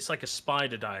it's like a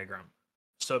spider diagram.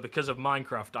 So because of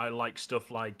Minecraft, I like stuff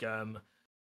like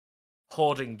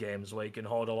hoarding games where you can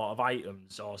hoard a lot of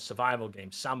items, or survival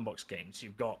games, sandbox games.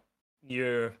 You've got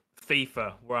your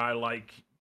FIFA, where I like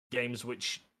games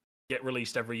which get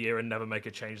released every year and never make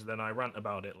a change, then I rant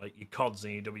about it, like your CODs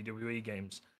and your WWE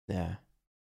games. Yeah.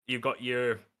 You've got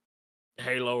your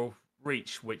Halo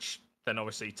Reach, which then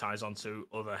obviously ties onto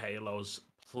other Halos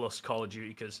plus Call of Duty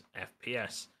because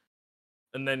FPS.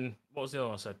 And then what was the other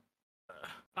one I said?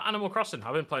 Animal Crossing.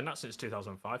 I've been playing that since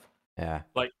 2005. Yeah.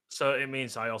 Like, so it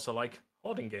means I also like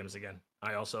hoarding games again.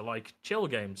 I also like chill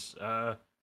games.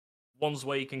 Ones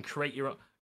where you can create your own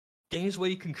games where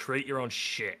you can create your own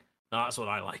shit. That's what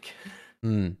I like.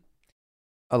 Hmm.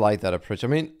 I like that approach. I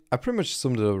mean, I pretty much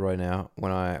summed it up right now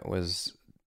when I was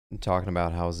talking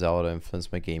about how Zelda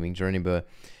influenced my gaming journey, but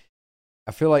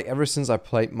I feel like ever since I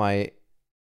played my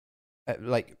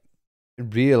like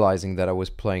realizing that I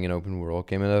was playing an open world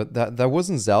game, and that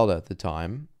wasn't Zelda at the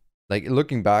time. Like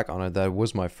looking back on it, that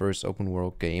was my first open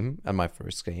world game and my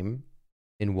first game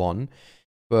in one.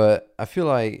 But I feel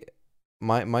like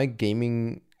my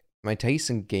gaming, my taste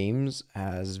in games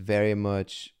has very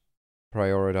much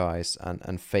prioritized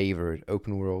and favored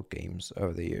open world games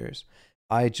over the years.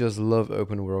 I just love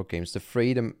open world games. The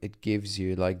freedom it gives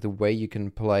you, like the way you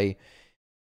can play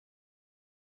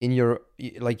in your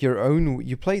like your own,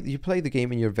 you play the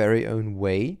game in your very own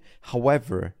way.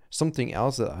 However, something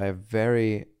else that I have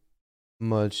very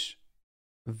much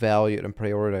valued and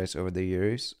prioritized over the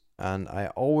years, and I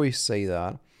always say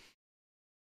that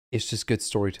it's just good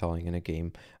storytelling in a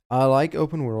game. I like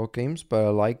open world games, but I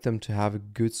like them to have a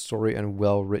good story and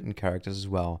well written characters as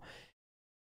well.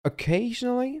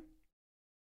 Occasionally,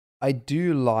 I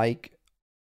do like,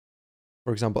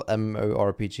 for example,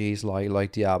 MMORPGs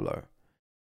like Diablo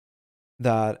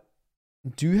that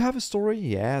do have a story.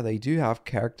 Yeah, they do have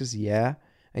characters. Yeah,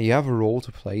 and you have a role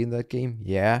to play in that game.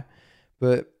 Yeah,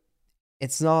 but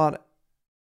it's not.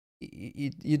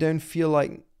 You don't feel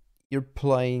like you're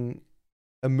playing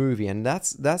a movie, and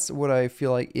that's what I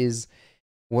feel like is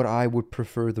what I would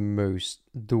prefer the most.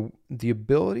 The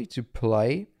ability to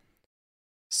play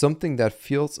something that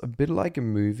feels a bit like a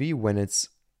movie when it's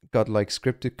got like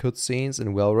scripted cutscenes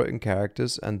and well written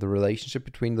characters, and the relationship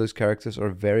between those characters are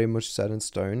very much set in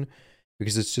stone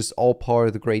because it's just all part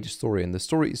of the greater story, and the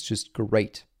story is just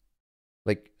great,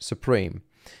 like supreme.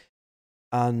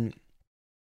 And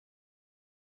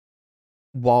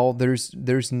while there's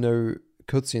no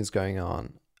cutscenes going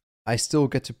on, I still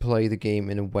get to play the game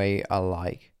in a way I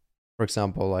like. For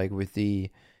example, like with the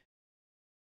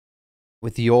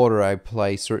order I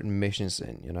play certain missions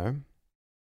in, you know?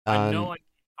 I know And I keep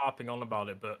harping on about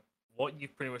it, but what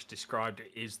you've pretty much described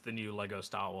is the new Lego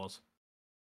Star Wars.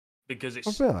 Because oh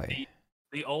it's really?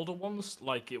 the older ones,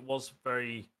 like it was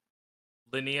very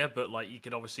linear, but like you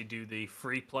could obviously do the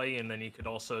free play, and then you could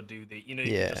also do the you could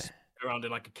Yeah. just go around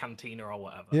in like a cantina or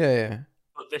whatever. Yeah, yeah.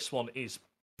 But this one is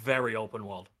very open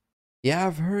world. Yeah,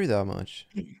 I've heard that much.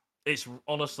 It's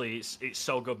honestly it's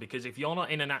so good because if you're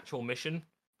not in an actual mission,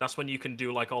 that's when you can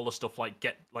do like all the stuff like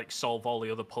solve all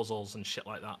the other puzzles and shit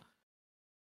like that.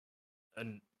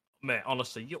 And mate,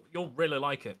 honestly, you'll really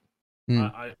like it. Hmm.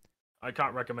 I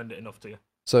can't recommend it enough to you.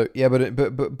 So yeah, but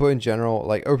in general,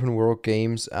 like open world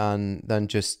games, and then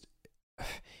just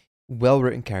well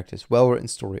written characters, well written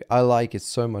story. I like it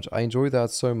so much. I enjoy that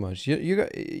so much.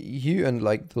 You and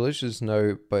like Delicious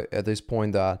know, but at this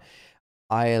point that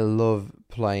I love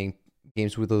playing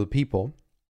games with other people,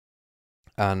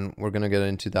 and we're gonna get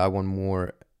into that one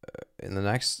more in the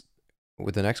next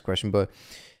with the next question, but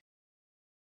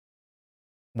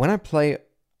when I play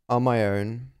on my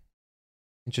own,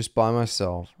 just by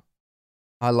myself,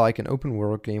 I like an open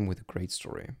world game with a great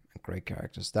story and great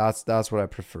characters. That's what I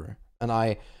prefer, and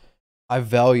I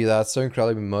value that so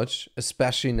incredibly much,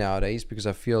 especially nowadays, because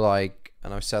I feel like,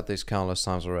 and I've said this countless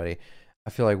times already, I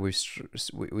feel like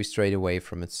we strayed away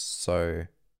from it so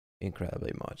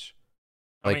incredibly much.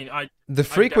 I Like mean, the I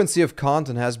frequency of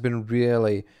content has been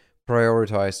really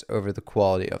prioritized over the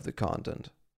quality of the content.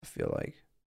 I feel like.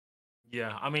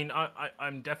 yeah, I mean,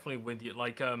 I'm definitely with you.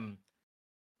 Like,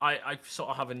 I sort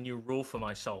of have a new rule for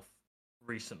myself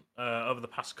over the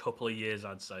past couple of years,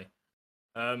 I'd say.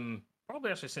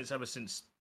 Probably actually ever since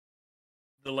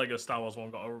the Lego Star Wars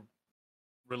one got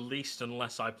released,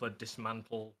 unless I played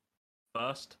Dismantle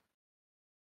first.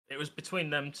 It was between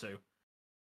them two.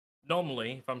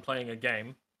 Normally, if I'm playing a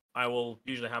game, I will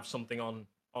usually have something on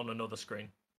another screen,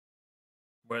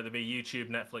 whether it be YouTube,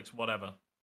 Netflix, whatever,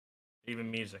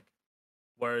 even music.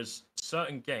 Whereas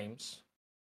certain games,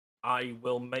 I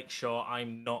will make sure I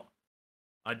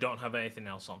don't have anything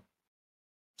else on.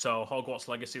 So Hogwarts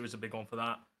Legacy was a big one for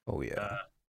that. Oh yeah.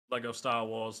 Lego Star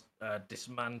Wars,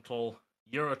 Dismantle,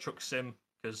 Euro Truck Sim,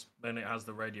 because then it has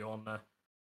the radio on there.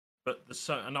 But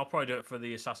and I'll probably do it for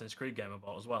the Assassin's Creed game I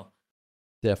bought as well.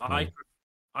 Definitely.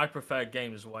 I prefer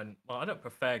games I don't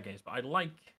prefer games, but I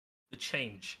like the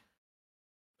change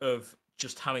of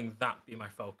just having that be my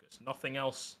focus. Nothing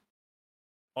else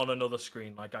on another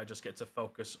screen. Like, I just get to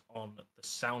focus on the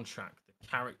soundtrack, the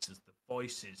characters, the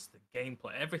voices, the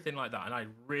gameplay, everything like that. And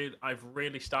I've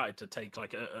really started to take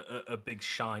like a big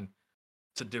shine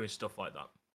to doing stuff like that.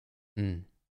 Mm.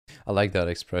 I like that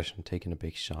expression, taking a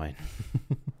big shine.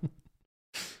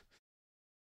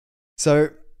 So,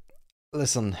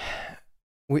 listen,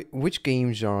 which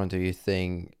game genre do you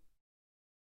think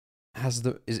is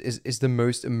the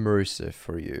most immersive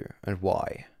for you, and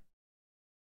why?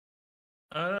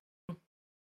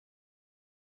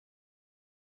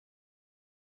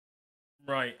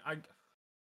 Right.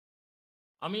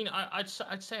 I mean, I'd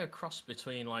say a cross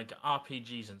between like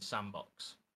RPGs and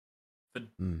sandbox for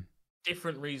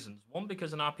different reasons. One,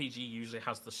 because an RPG usually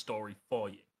has the story for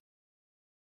you,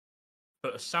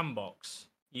 but a sandbox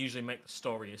you usually make the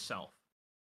story yourself.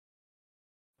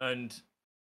 And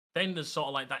then there's sort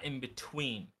of like that in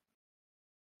between.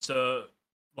 So,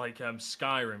 like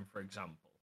Skyrim, for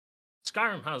example.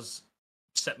 Skyrim has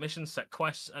set missions, set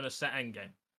quests, and a set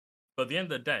endgame. But at the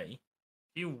end of the day,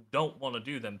 if you don't want to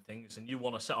do them things and you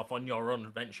want to set off on your own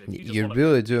adventure, if you just You want to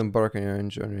really do embark on your own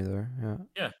journey there, yeah.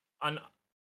 Yeah, and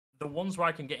the ones where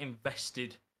I can get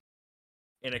invested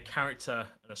in a character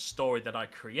and a story that I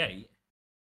create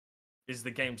is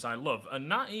the games I love. And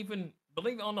that even,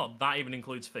 believe it or not, that even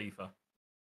includes FIFA.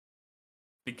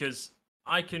 Because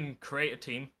I can create a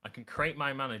team, I can create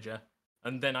my manager,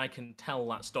 and then I can tell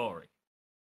that story.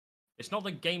 It's not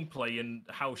the gameplay and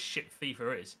how shit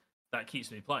FIFA is that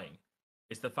keeps me playing.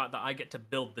 It's the fact that I get to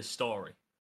build this story.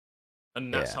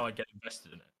 And that's how I get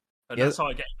invested in it. And that's how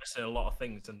I get invested in a lot of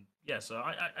things. And yeah, so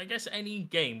I guess any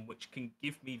game which can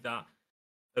give me that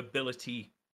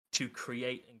ability to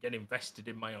create and get invested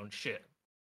in my own shit.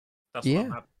 That's what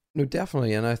I'm happy. No,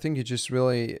 definitely. And I think you just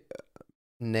really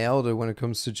nailed it when it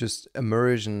comes to just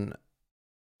immersion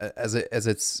as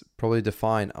it's probably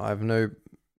defined. I have no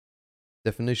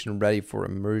definition ready for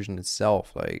immersion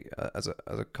itself, like as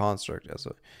a construct, as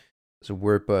a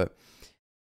word, but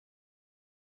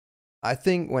I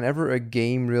think whenever a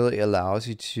game really allows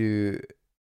you to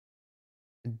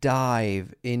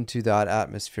dive into that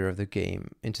atmosphere of the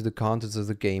game, into the contents of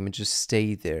the game, and just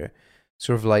stay there,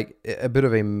 sort of like a bit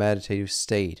of a meditative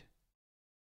state.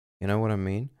 You know what I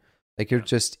mean? Like, you're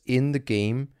just in the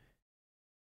game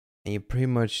and you pretty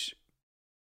much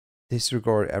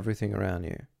disregard everything around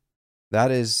you. That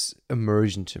is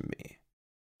immersion to me.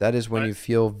 That is when you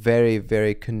feel very,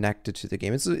 very connected to the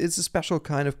game. It's a special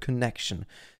kind of connection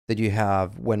that you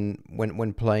have when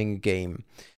playing a game.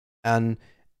 And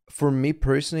for me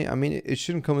personally, I mean, it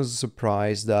shouldn't come as a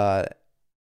surprise that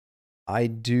I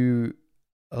do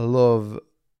love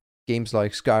games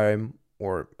like Skyrim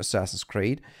or Assassin's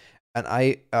Creed. And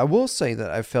I will say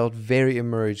that I felt very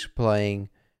immersed playing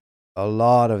a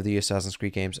lot of the Assassin's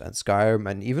Creed games and Skyrim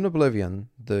and even Oblivion,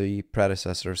 the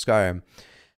predecessor of Skyrim.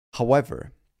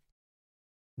 However,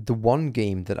 the one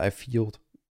game that I felt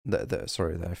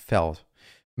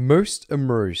most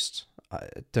immersed,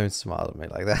 don't smile at me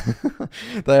like that,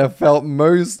 that I felt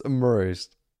most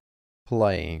immersed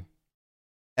playing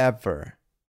ever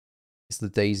is the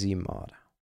DayZ mod.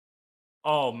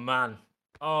 Oh man.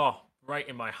 Oh, right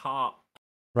in my heart.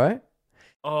 Right?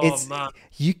 Oh man.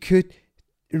 You could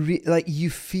like you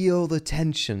feel the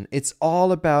tension. It's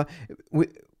all about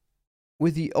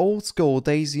with the old school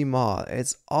Daisy mod.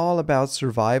 It's all about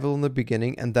survival in the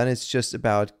beginning, and then it's just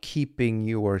about keeping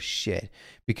your shit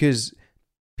because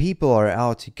people are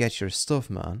out to get your stuff,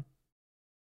 man.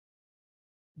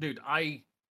 Dude, I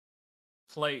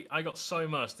got so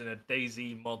immersed in a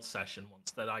Daisy mod session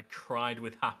once that I cried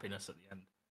with happiness at the end.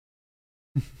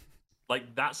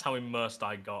 Like, that's how immersed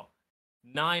I got.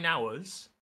 9 hours.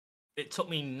 It took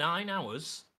me 9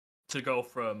 hours to go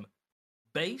from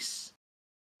base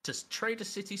to Trader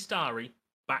City Starry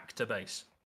back to base.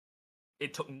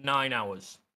 It took 9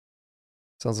 hours.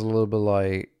 Sounds a little bit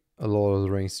like a Lord of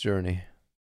the Rings journey.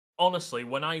 Honestly,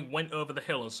 when I went over the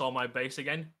hill and saw my base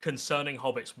again, concerning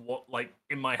hobbits, what like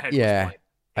in my head was Yeah, playing.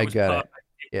 I Was get it. perfect.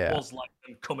 It Yeah. was like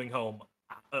them coming home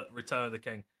at Return of the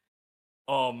King.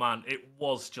 Oh man, it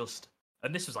was just,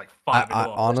 and this was like 5 in the I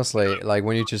morning. honestly, like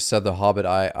when you just said the Hobbit,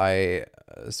 I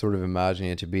sort of imagine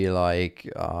it to be like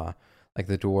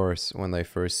the dwarves when they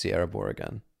first see Erebor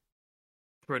again.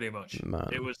 Pretty much. Man,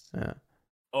 It was. yeah.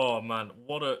 Oh man,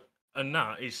 what a, and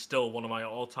that is still one of my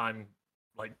all-time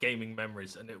like gaming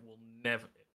memories, and it will never,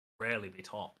 rarely be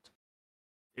topped.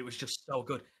 It was just so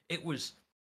good. It was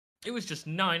just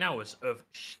 9 hours of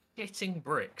shitting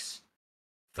bricks,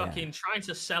 fucking trying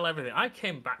to sell everything. I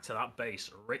came back to that base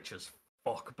rich as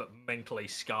fuck, but mentally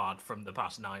scarred from the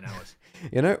past 9 hours.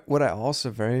 You know what I also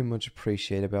very much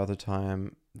appreciate about the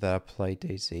time that I played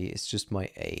DayZ is just my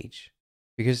age.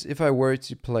 Because if I were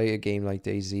to play a game like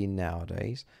DayZ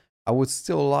nowadays, I would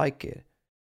still like it,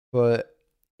 but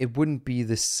it wouldn't be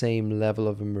the same level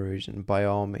of immersion by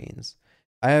all means.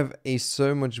 I have a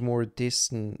so much more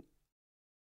distant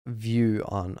view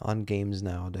on games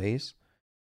nowadays,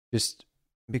 just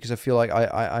because I feel like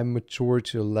I mature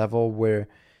to a level where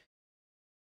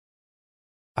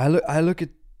I look at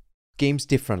games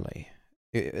differently.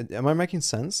 Am I making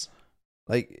sense?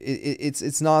 Like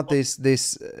it's not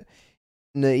this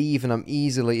naive and I'm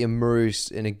easily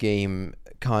immersed in a game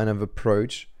kind of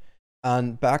approach.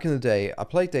 And back in the day, I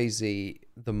played DayZ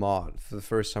the mod for the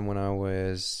first time when I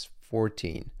was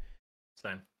 14.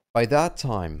 Same. By that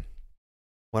time,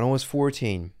 when I was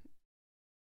 14,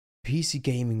 PC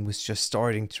gaming was just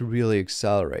starting to really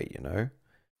accelerate, you know?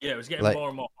 Yeah, it was getting Like, more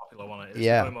and more popular, wasn't it? It was more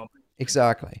yeah, and more.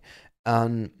 exactly.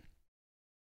 And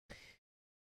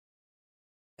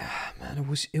man,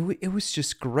 it was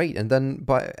just great. And then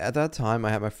at that time, I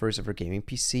had my first ever gaming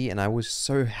PC, and I was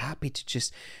so happy to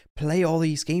just play all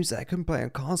these games that I couldn't play on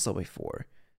console before.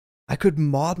 I could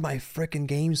mod my freaking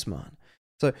games, man.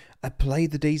 So I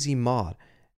played the DayZ mod,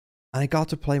 and I got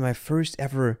to play my first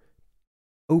ever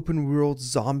open world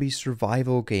zombie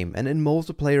survival game, and in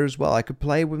multiplayer as well. I could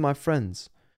play with my friends.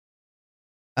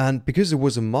 And because it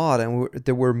was a mod, and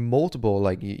there were multiple,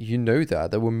 like you know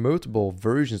that there were multiple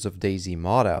versions of DayZ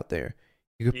mod out there.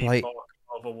 You could play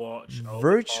Overwatch,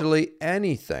 virtually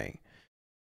anything,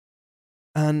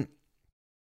 and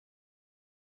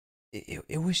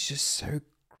it was just so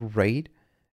great.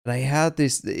 And I had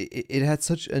this. It had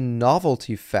such a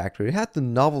novelty factor. It had the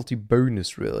novelty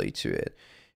bonus really to it,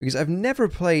 because I've never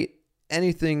played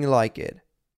anything like it.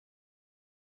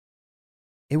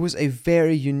 It was a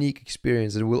very unique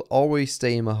experience and will always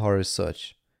stay in my heart as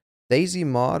such. DayZ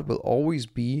mod will always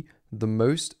be the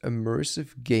most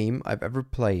immersive game I've ever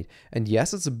played. And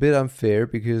yes, it's a bit unfair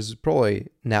because probably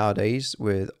nowadays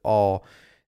with all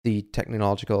the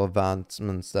technological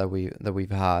advancements that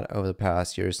we've had over the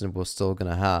past years and we're still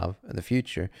gonna have in the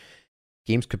future,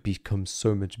 games could become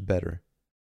so much better.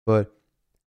 But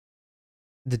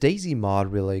the DayZ mod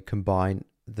really combined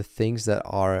the things that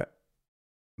are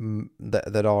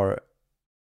that are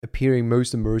appearing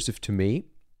most immersive to me,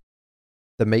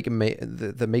 that make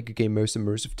a game most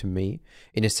immersive to me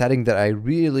in a setting that I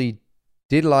really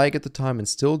did like at the time and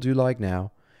still do like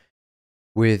now,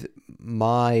 with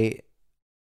my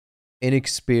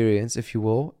inexperience, if you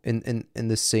will, in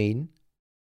the scene,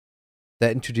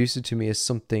 that introduced it to me as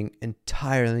something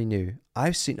entirely new.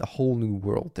 I've seen a whole new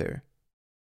world there.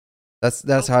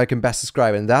 That's how I can best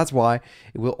describe it, and that's why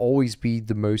it will always be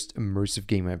the most immersive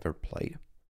game I've ever played.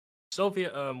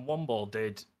 Soviet Womble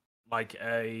did like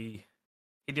an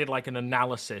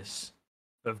analysis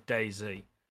of DayZ,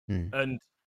 and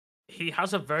he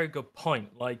has a very good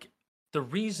point. Like the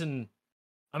reason,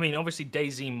 I mean, obviously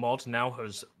DayZ mod now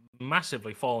has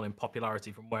massively fallen in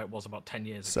popularity from where it was about 10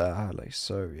 years ago. Sadly,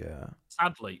 so yeah.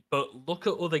 Sadly, but look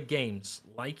at other games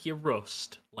like your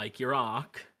Rust, like your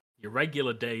Ark, your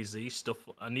regular DayZ stuff,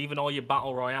 and even all your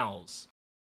battle royales.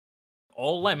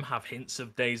 All them have hints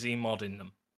of DayZ mod in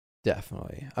them.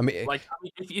 Definitely. I mean, Like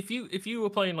if you were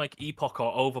playing like Epoch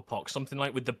or Overpoch, something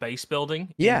like with the base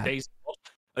building yeah, in DayZ mod,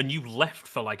 and you left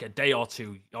for like a day or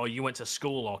two, or you went to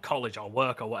school or college or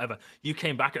work or whatever, you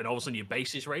came back and all of a sudden your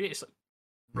base is ready. It's like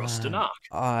Rust and Man, Ark.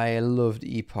 I loved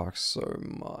Epoch so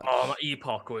Oh, my much.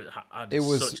 Epoch had It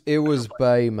was such it special was place.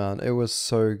 Bay, man. It was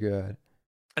so good.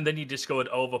 And then you discovered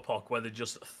Overpoch, where they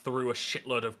just threw a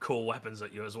shitload of cool weapons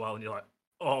at you as well, and you're like,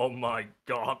 oh my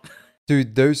god.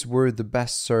 Dude, those were the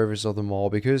best servers of them all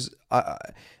because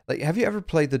like, have you ever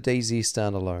played the DayZ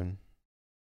standalone?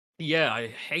 Yeah, I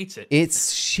hate it.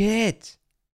 It's shit.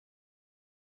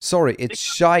 Sorry, it's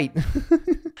shite.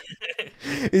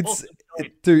 Also,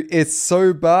 Dude, it's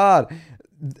so bad.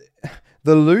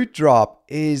 The loot drop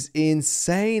is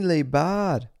insanely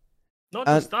bad. not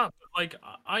And just that, but like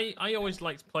I always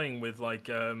liked playing with like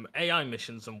AI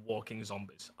missions and walking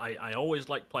zombies. I always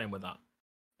liked playing with that.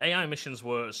 AI missions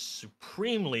were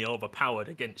supremely overpowered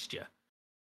against you,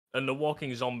 and the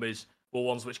walking zombies were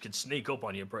ones which could sneak up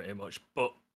on you pretty much,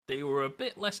 but they were a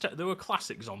bit less. They were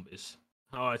classic zombies,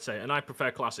 how I'd say, and I prefer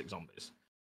classic zombies.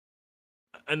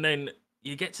 And then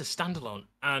you get to standalone,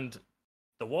 and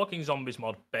the walking zombies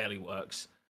mod barely works.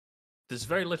 There's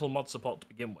very little mod support to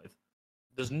begin with.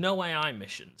 There's no AI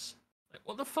missions. Like,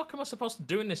 what the fuck am I supposed to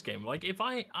do in this game? Like, if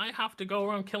I have to go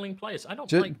around killing players, I don't like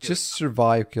doing just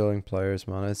survive killing players,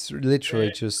 man. It's literally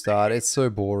it. just that. It's so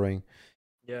boring.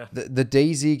 Yeah, The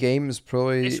DayZ game is it's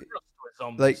probably Rust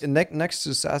with like zombies. next to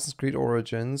Assassin's Creed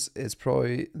Origins. It's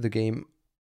probably the game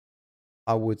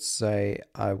I would say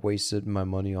I wasted my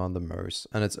money on the most,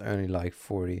 and it's only like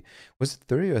 40. Was it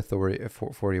 30 or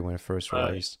 40 when it first 30,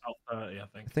 released? about 30, I I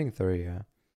think. think 30, yeah.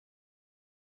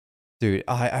 Dude,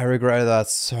 I regret that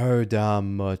so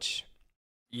damn much.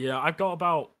 Yeah, I've got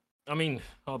about. I mean,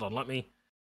 hold on, let me.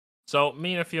 So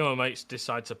me and a few of my mates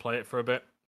decide to play it for a bit.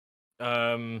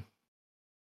 Um,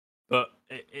 but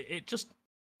it just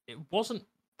it wasn't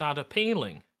that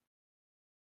appealing.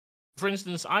 For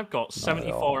instance, I've got Not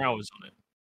at all. 74 hours on it.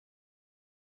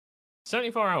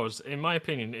 74 hours, in my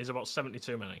opinion, is about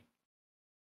 72 many.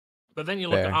 But then you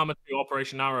look at Fair. Arma 2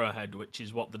 Operation Arrowhead, which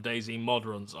is what the DayZ mod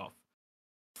runs off.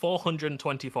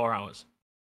 424 hours.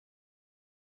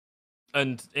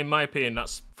 And in my opinion,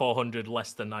 that's 400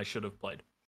 less than I should have played.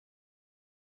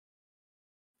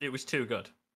 It was too good.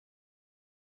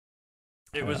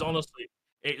 It was honestly,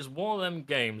 it is one of them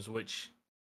games which,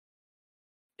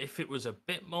 if it was a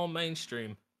bit more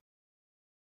mainstream,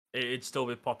 it'd still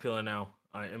be popular now,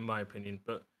 in my opinion.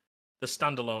 But the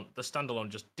standalone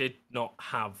just did not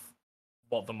have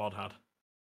what the mod had.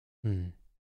 Hmm.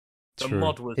 The True.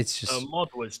 mod was It's just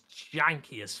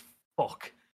janky as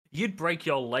fuck. You'd break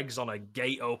your legs on a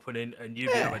gate opening, and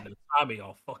you'd be having the time of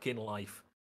your fucking life.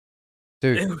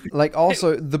 dude. Like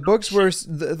also the bugs were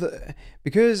the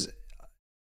because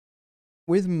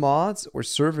with mods or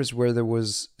servers where there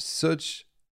was such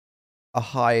a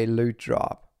high loot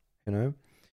drop, you know,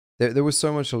 there was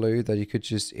so much loot that you could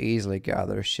just easily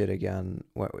gather shit again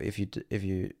if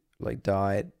you like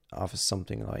died off of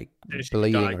something like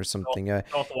bleeding or something.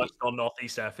 Northwest or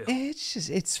northeast airfield.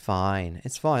 It's fine.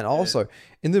 It's fine. Also,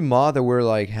 in the mod there were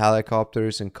like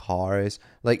helicopters and cars.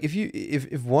 Like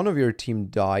if one of your team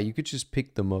die, you could just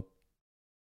pick them up.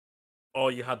 Or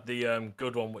you had the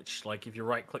good one, which like if you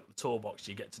right click the toolbox,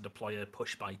 you get to deploy a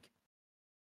push bike.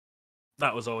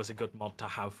 That was always a good mod to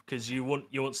have because you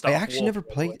wouldn't start. I actually never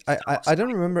played. I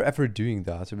don't remember ever doing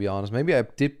that, to be honest. Maybe I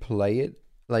did play it.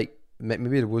 Like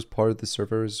maybe it was part of the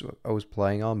servers I was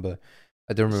playing on, but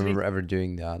I don't remember ever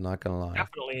doing that. I'm not gonna lie.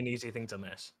 Definitely an easy thing to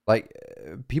miss. Like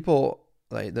people,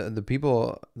 like the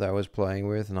people that I was playing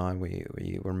with, and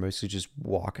we were mostly just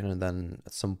walking, and then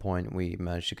at some point we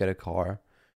managed to get a car.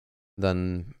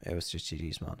 Then it was just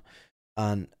GG's, man.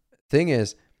 And thing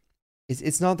is,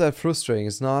 it's not that frustrating.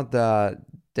 It's not that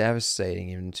devastating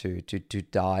even to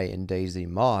die in DayZ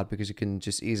mod because you can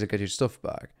just easily get your stuff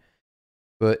back.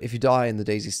 But if you die in the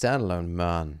DayZ standalone,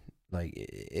 man, like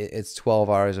it's 12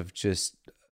 hours of just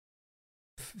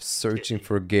searching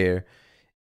for gear,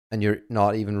 and you're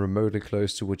not even remotely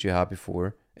close to what you had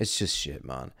before. It's just shit,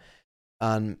 man.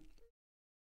 And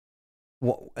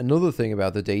another thing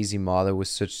about the DayZ mod that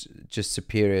was just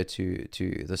superior to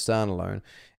the standalone,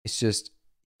 it's just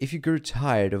if you grew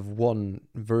tired of one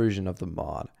version of the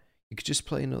mod, you could just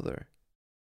play another.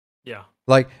 Yeah.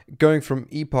 Like going from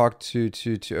Epoch to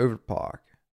Overpoch.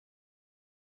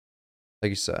 Like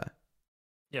you said.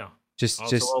 Yeah. Just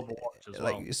Overwatch as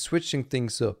like well. switching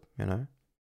things up, you know?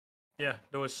 Yeah,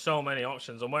 there was so many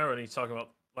options, and we're only talking about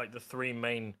like the three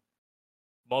main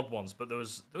mod ones, but there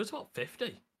was about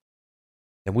 50.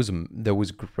 There was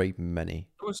a great many.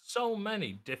 There was so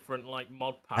many different like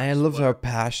mod packs. I loved how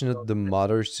passionate the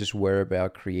modders just were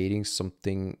about creating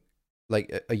something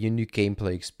like a unique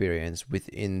gameplay experience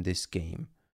within this game.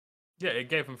 Yeah, it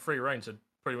gave them free reign to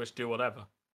pretty much do whatever.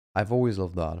 I've always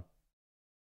loved that.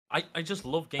 I just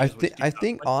love games which do I that.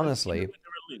 think When honestly, the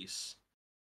release,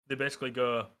 they basically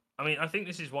go. I mean, I think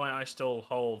this is why I still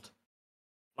hold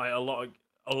like a lot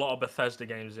of Bethesda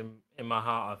games in my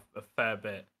heart a fair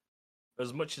bit.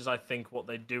 As much as I think what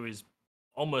they do is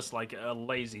almost like a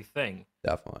lazy thing,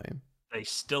 definitely. they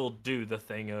still do the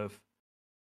thing of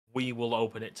we will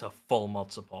open it to full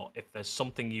mod support. If there's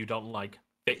something you don't like,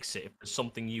 fix it. If there's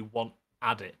something you want,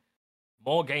 add it.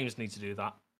 More games need to do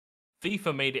that.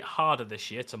 FIFA made it harder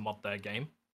this year to mod their game,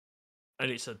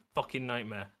 and it's a fucking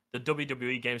nightmare. The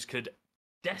WWE games could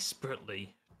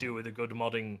desperately do with a good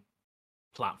modding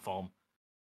platform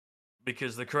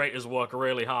because the creators work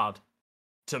really hard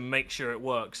to make sure it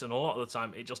works, and a lot of the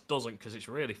time it just doesn't because it's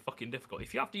really fucking difficult.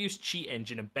 If you have to use cheat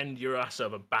engine and bend your ass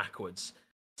over backwards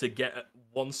to get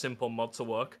one simple mod to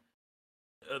work,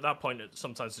 at that point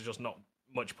sometimes there's just not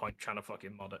much point trying to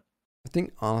fucking mod it. I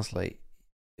think honestly,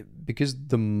 because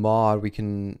the mod we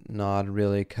can not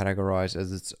really categorize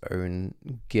as its own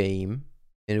game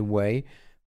in a way,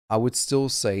 I would still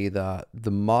say that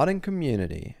the modding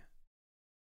community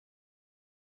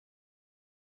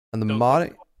and the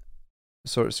modding.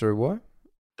 Sorry, what?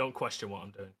 Don't question what I'm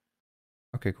doing.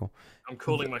 Okay, cool. I'm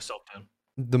cooling myself down.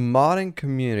 The modding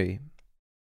community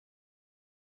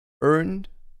earned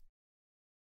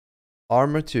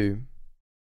Arma 2,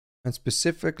 and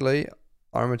specifically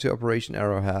Arma 2 Operation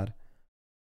Arrowhead,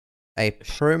 a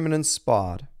permanent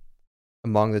spot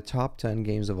among the top 10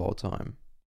 games of all time.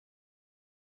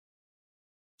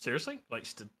 Seriously? Like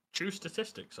true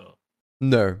statistics or?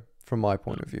 No, from my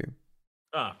point of view.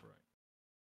 Ah, right.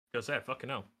 Because yeah, fucking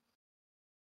hell.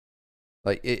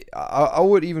 Like I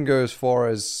would even go as far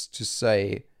as to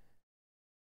say,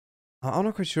 I'm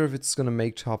not quite sure if it's gonna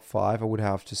make top 5. I would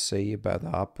have to say about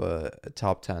that, but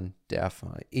top 10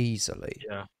 definitely, easily.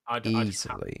 Yeah,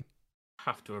 easily.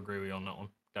 Have to agree with you on that one,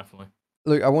 definitely.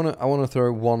 Look, I wanna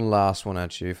throw one last one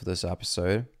at you for this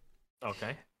episode.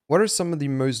 Okay. What are some of the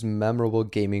most memorable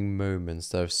gaming moments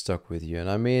that have stuck with you?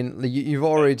 And I mean, you've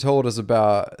already told us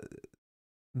about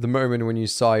the moment when you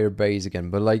saw your base again,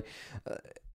 but like,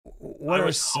 what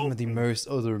are some of the most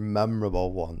other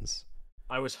memorable ones?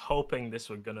 I was hoping this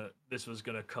was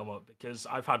gonna come up because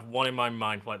I've had one in my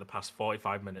mind for like the past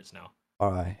 45 minutes now.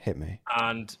 All right, hit me.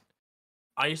 And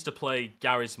I used to play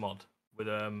Garry's Mod with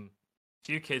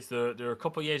few kids. They're a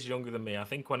couple years younger than me. I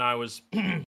think when I was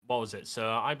what was it? So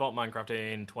I bought Minecraft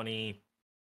in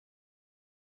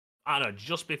I don't know,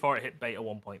 just before it hit beta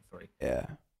 1.3. Yeah.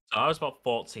 So I was about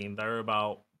 14. They were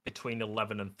about between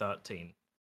 11 and 13.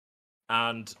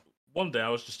 And one day I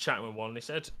was just chatting with one and he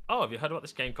said, "Oh, have you heard about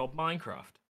this game called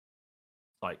Minecraft?"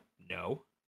 Like, no.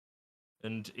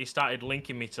 And he started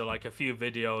linking me to like a few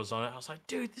videos on it. I was like,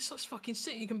 "Dude, this looks fucking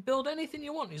sick. You can build anything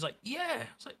you want." And he's like, "Yeah."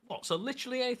 I was like, "What? So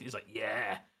literally anything?" He's like,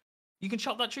 "Yeah." "You can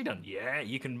chop that tree down?" "Yeah."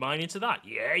 "You can mine into that?"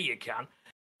 "Yeah, you can."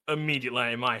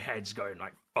 Immediately my head's going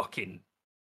like fucking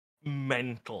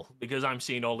mental because I'm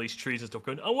seeing all these trees and stuff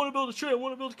going, "I want to build a tree, I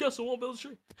want to build a castle, I want to build a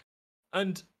tree."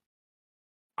 And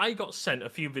I got sent a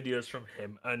few videos from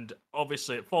him, and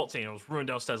obviously at 14 I was running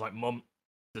downstairs like, "Mum,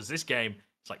 there's this game,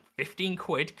 it's like 15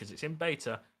 quid because it's in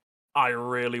beta, I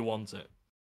really want it."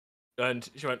 And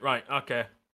she went, "Right, okay,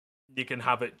 you can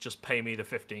have it, just pay me the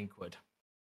 15 quid.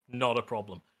 Not a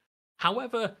problem."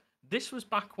 However, this was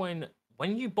back when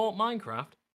you bought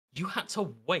Minecraft, you had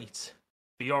to wait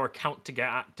for your account to get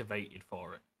activated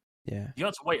for it. Yeah. You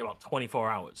had to wait about 24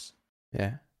 hours.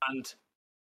 Yeah. And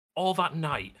all that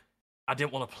night, I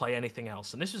didn't want to play anything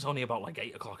else. And this was only about like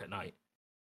 8 o'clock at night.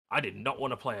 I did not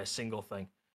want to play a single thing.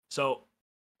 So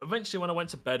eventually, when I went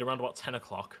to bed around about 10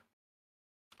 o'clock,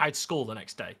 I had school the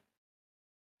next day.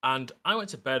 And I went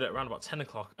to bed at around about 10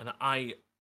 o'clock and I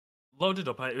loaded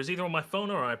up. It was either on my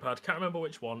phone or iPad, can't remember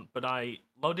which one, but I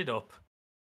loaded up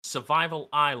Survival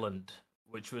Island,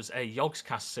 which was a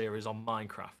Yogscast series on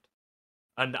Minecraft.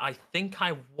 And I think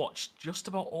I watched just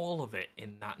about all of it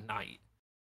in that night.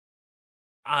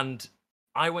 And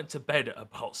I went to bed at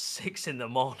about 6 in the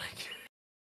morning,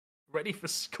 ready for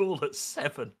school at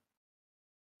 7.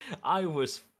 I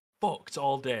was fucked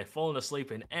all day, falling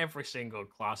asleep in every single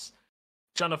class,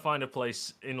 trying to find a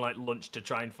place in like lunch to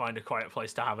try and find a quiet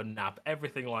place to have a nap,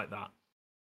 everything like that.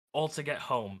 All to get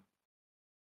home.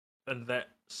 And that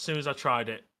as soon as I tried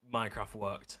it, Minecraft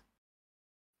worked.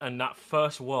 And that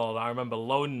first world, I remember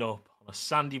loading up on a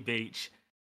sandy beach.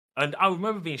 And I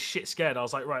remember being shit scared. I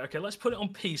was like, right, okay, let's put it on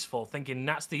peaceful, thinking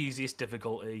that's the easiest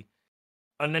difficulty.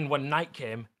 And then when night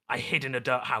came, I hid in a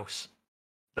dirt house.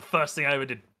 The first thing I ever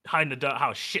did, hide in a dirt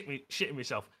house, shitting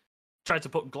myself. Tried to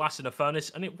put glass in a furnace,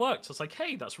 and it worked. I was like,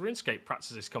 hey, that's RuneScape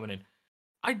practices coming in.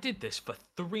 I did this for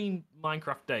 3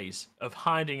 Minecraft days of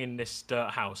hiding in this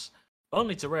dirt house,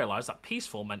 only to realize that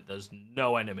peaceful meant there's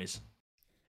no enemies.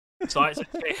 So I,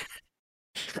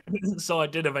 so I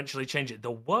did eventually change it.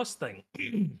 The worst thing,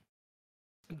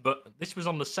 but this was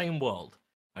on the same world.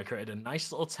 I created a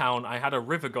nice little town. I had a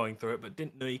river going through it, but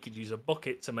didn't know you could use a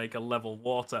bucket to make a level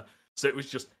water. So it was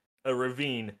just a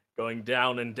ravine going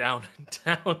down and down and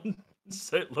down.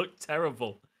 So it looked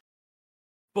terrible.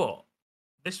 But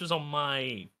this was on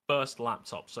my first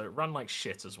laptop, so it ran like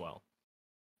shit as well.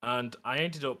 And I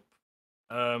ended up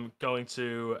going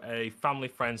to a family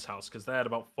friend's house because they had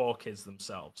about 4 kids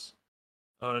themselves.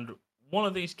 And one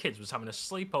of these kids was having a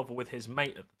sleepover with his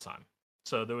mate at the time.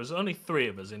 So there was only 3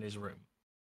 of us in his room.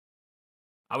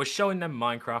 I was showing them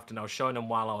Minecraft and I was showing them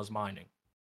while I was mining.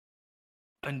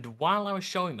 And while I was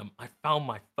showing them, I found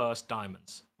my first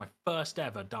diamonds. My first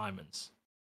ever diamonds.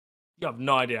 You have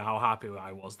no idea how happy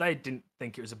I was. They didn't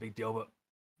think it was a big deal, but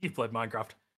you've played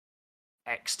Minecraft.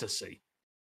 Ecstasy.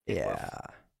 Yeah.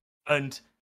 And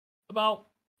about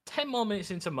 10 more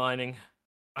minutes into mining,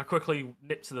 I quickly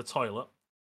nipped to the toilet.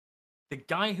 The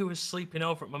guy who was sleeping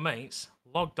over at my mate's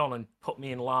logged on and put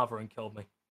me in lava and killed me.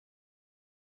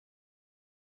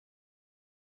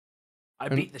 I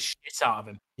beat the shit out of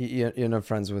him. You're not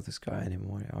friends with this guy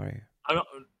anymore, are you?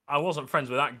 I wasn't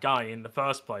friends with that guy in the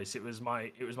first place. It was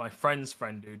my friend's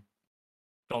friend who'd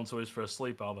gone to us for a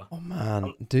sleepover. Oh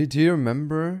man, do you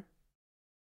remember?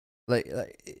 Like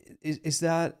is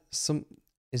that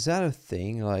a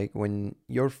thing? Like when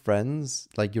your friends,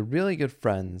 like you're really good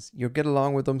friends, you get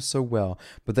along with them so well,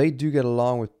 but they do get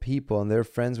along with people, and they're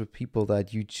friends with people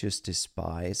that you just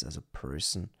despise as a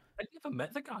person. I never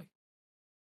met the guy.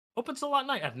 Up until that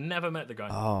night, I'd never met the guy.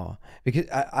 Oh, because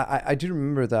I do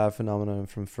remember that phenomenon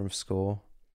from school.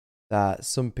 That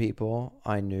some people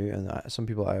I knew and some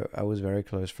people I was very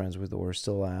close friends with, or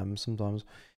still am sometimes.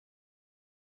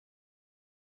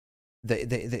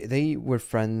 They were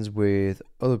friends with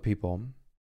other people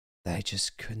that I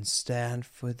just couldn't stand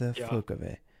for the fuck of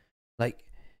it. Like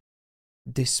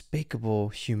despicable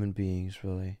human beings,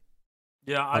 really.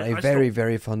 Yeah, on a very,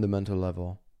 very fundamental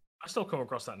level. I still come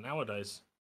across that nowadays.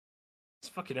 It's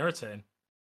fucking irritating.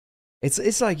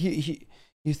 It's like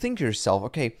you think to yourself,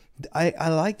 okay, I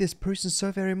like this person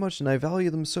so very much and I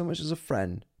value them so much as a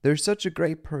friend. They're such a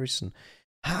great person.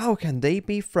 How can they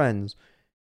be friends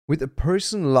with a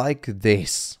person like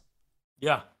this?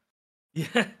 Yeah.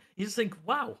 Yeah. You just think,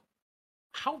 wow,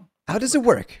 how does it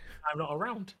work? I'm not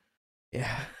around.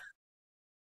 Yeah.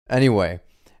 Anyway,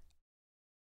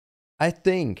 I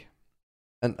think,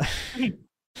 and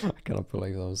I cannot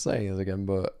believe I'm saying this again,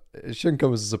 but it shouldn't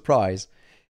come as a surprise.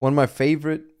 One of my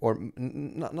favorite, or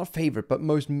not favorite, but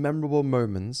most memorable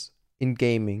moments in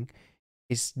gaming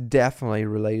is definitely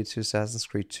related to Assassin's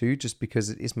Creed 2, just because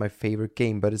it is my favorite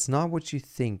game, but it's not what you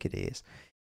think it is.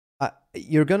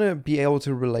 You're going to be able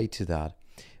to relate to that.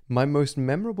 My most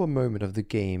memorable moment of the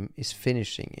game is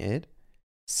finishing it,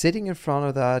 sitting in front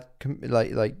of that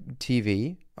like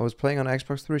TV. I was playing on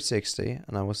Xbox 360,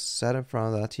 and I was sat in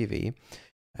front of that TV.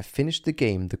 I finished the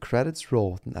game, the credits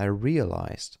rolled, and I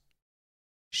realized,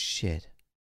 shit,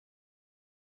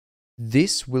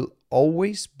 this will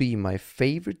always be my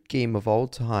favorite game of all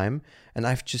time, and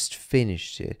I've just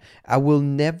finished it. I will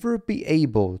never be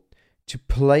able to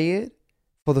play it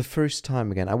for the first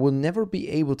time again. I will never be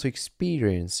able to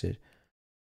experience it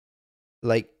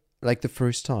like the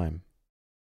first time.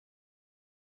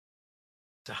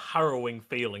 It's a harrowing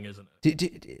feeling, isn't it?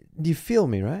 Do you feel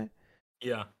me, right?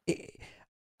 Yeah.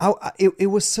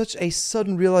 It was such a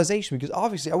sudden realization, because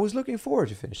obviously I was looking forward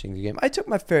to finishing the game. I took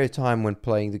my fair time when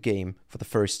playing the game for the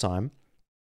first time,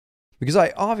 because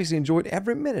I obviously enjoyed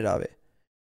every minute of it.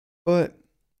 But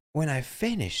when I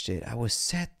finished it, I was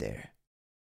sat there.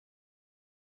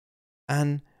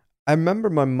 And I remember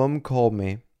my mum called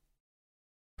me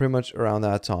pretty much around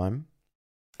that time.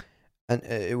 And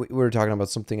we were talking about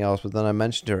something else, but then I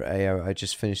mentioned to her, hey, I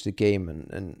just finished the game,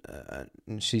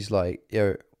 and she's like,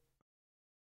 yo,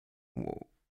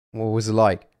 what was it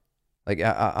like? Like,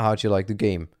 how'd you like the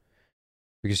game?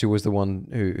 Because she was the one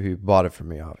who bought it for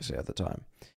me, obviously, at the time.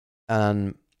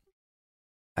 And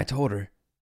I told her,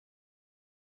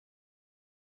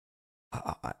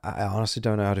 I honestly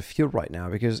don't know how to feel right now,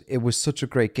 because it was such a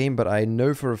great game, but I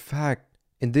know for a fact,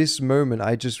 in this moment,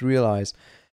 I just realized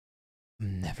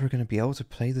I'm never going to be able to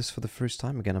play this for the first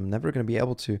time again. I'm never going to be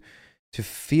able to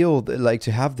feel, like,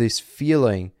 to have this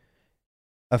feeling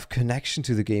of connection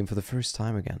to the game for the first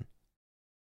time again.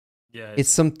 Yeah, it's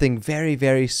something very,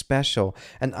 very special,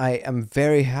 and I am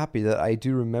very happy that I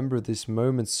do remember this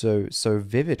moment so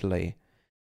vividly,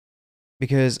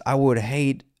 because I would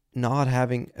hate not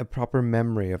having a proper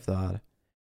memory of that.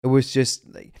 It was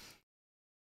just like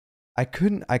I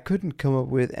couldn't come up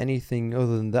with anything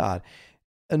other than that.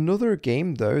 Another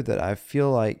game though that I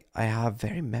feel like I have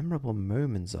very memorable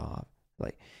moments of,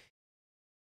 like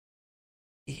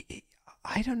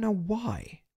I don't know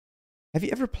why. Have you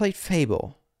ever played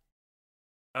Fable?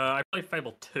 I played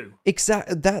Fable 2.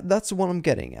 That's what I'm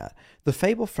getting at. The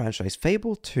Fable franchise,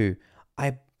 Fable 2.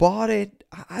 I bought it.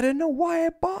 I don't know why I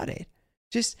bought it.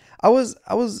 Just I was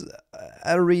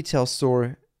at a retail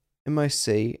store in my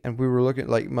city, and we were looking,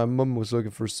 like my mum was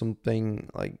looking for something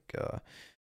like I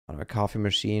don't know, a coffee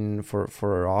machine for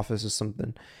her office or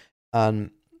something.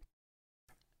 And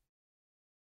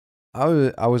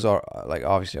I was like,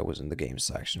 obviously I was in the games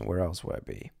section. Where else would I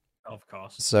be? Of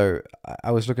course. So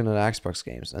I was looking at Xbox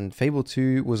games, and Fable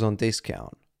 2 was on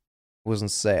discount. It was on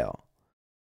sale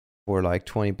for like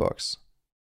 $20.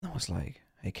 I was like,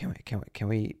 "Hey, can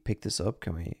we pick this up?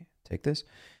 Can we take this?"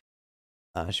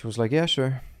 She was like, "Yeah,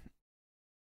 sure."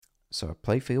 So I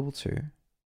played Fable 2,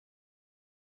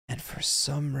 and for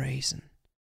some reason,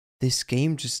 this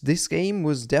game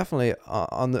was definitely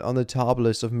on the top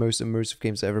list of most immersive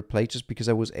games I ever played, just because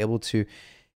I was able to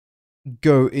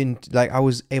go in, like I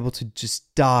was able to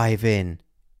just dive in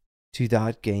to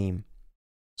that game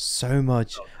so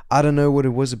much. I don't know what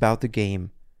it was about the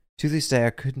game. To this day, I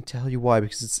couldn't tell you why,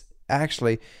 because it's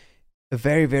actually a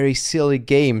very, very silly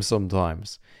game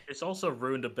sometimes. It's also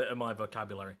ruined a bit of my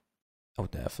vocabulary. Oh,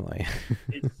 definitely.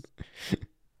 It's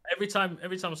every time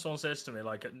someone says to me,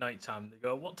 like at night time, they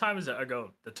go, "What time is it?" I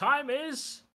go, "The time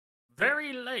is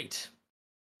very late."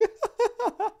 The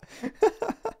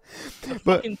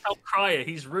But fucking Hell Crier,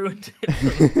 he's ruined it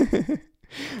for me.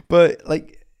 but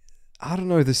like, I don't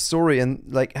know, the story and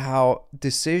like how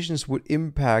decisions would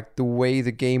impact the way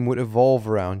the game would evolve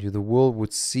around you, the world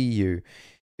would see you.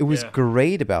 It was Yeah.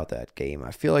 great about that game.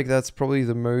 I feel like that's probably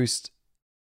the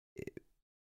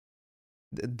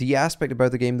aspect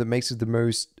about the game that makes it the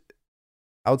most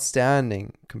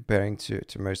outstanding comparing to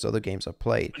most other games I've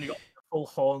played. When you got the full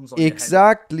horns on your head,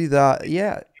 Exactly that.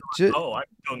 Yeah, just oh, I'm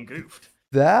done goofed.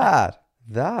 that.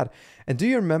 And do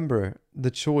you remember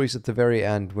the choice at the very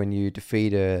end when you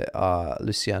defeated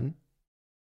Lucian?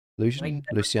 I Lucian? never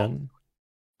got. Lucian?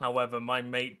 However, my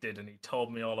mate did, and he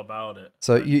told me all about it.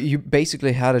 So And you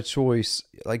basically had a choice,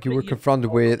 like you were yeah, confronted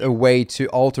with a way to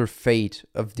alter fate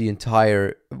of the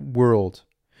entire world.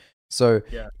 So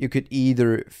yeah, you could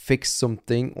either fix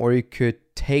something, or you could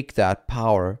take that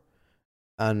power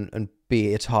and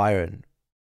be a tyrant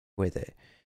with it.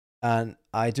 And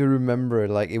I do remember,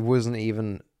 like, it wasn't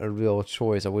even a real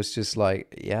choice. I was just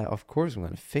like, yeah, of course I'm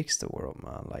gonna fix the world,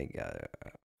 man. Like,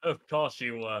 of course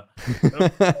you were. Of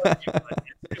course you were.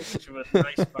 You're such a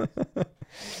nice man.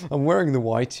 I'm wearing the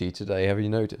white tee today. Have you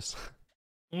noticed?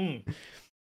 Mm.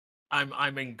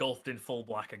 I'm engulfed in full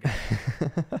black again.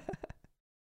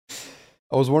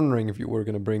 I was wondering if you were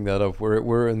gonna bring that up.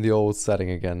 We're in the old setting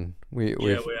again. Yeah,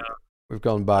 we are. We've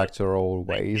gone back to our old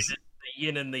ways. The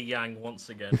yin and the yang once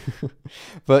again.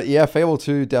 But yeah, Fable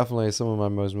 2 definitely is some of my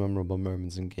most memorable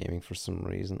moments in gaming for some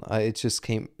reason. It just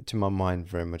came to my mind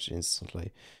very much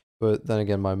instantly. But then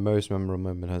again, my most memorable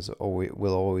moment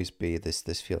will always be this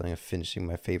feeling of finishing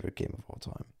my favorite game of all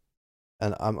time.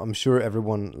 And I'm sure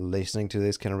everyone listening to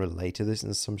this can relate to this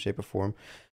in some shape or form.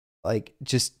 Like,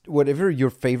 just whatever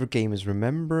your favorite game is,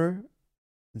 remember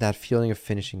that feeling of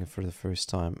finishing it for the first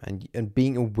time, and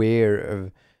being aware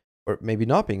of, or maybe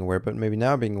not being aware, but maybe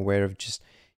now being aware of, just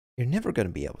you're never going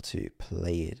to be able to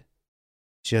play it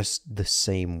just the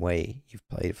same way you've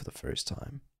played it for the first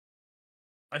time.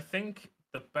 I think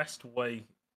the best way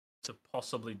to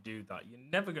possibly do that, you're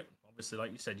never going. Obviously,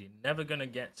 like you said, you're never going to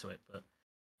get to it, but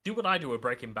do what I do with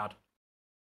Breaking Bad.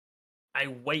 I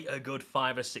wait a good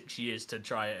 5 or 6 years to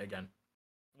try it again.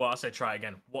 Well, I say try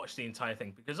again. Watch the entire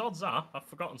thing, because odds are I've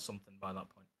forgotten something by that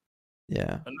point.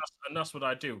 Yeah. And that's what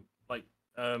I do. Like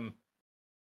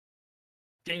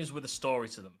games with a story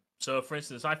to them. So, for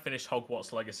instance, I finished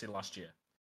Hogwarts Legacy last year,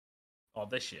 or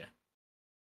this year.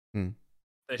 Hmm.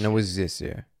 This And it year, was this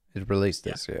year. It released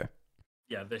yeah, this year.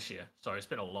 yeah, this year. Sorry, it's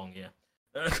been a long year.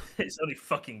 It's only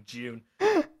fucking June,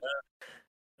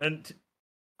 and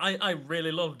I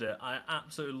really loved it. I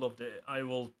absolutely loved it. I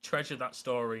will treasure that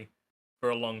story for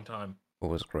a long time, It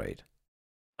was great.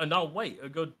 and I'll wait a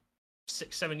good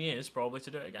 6, 7 years probably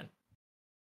to do it again.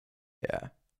 Yeah.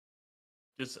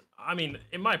 Because I mean,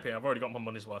 in my opinion, I've already got my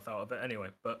money's worth out of it anyway.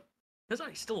 But because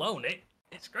I still own it,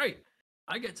 it's great.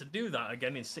 I get to do that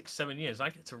again in 6, 7 years. I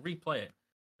get to replay it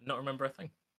and not remember a thing.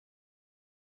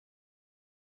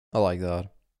 I like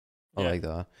that. I Yeah, like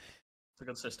that. it's a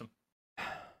good system.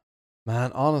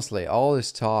 Man, honestly, all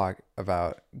this talk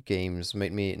about games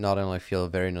made me not only feel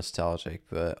very nostalgic,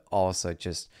 but also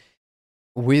just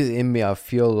within me, I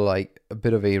feel like a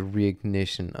bit of a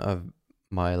reignition of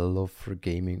my love for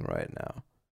gaming right now.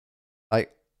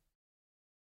 Like,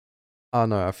 I don't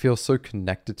know, I feel so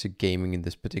connected to gaming in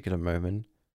this particular moment.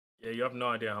 Yeah, you have no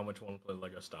idea how much I want to play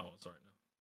Lego Star Wars right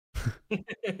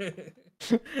now.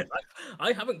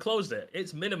 I haven't closed it.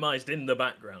 It's minimized in the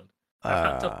background. I've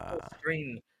had to full uh,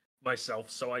 screen myself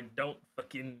so I don't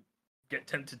fucking get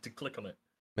tempted to click on it.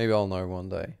 Maybe I'll know one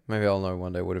day. Maybe I'll know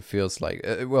one day what it feels like.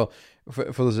 Well, for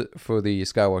the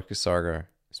Skywalker saga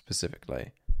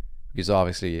specifically, because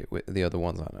obviously with the other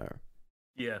ones I know,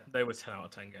 Yeah, they were 10 out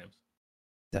of 10 games.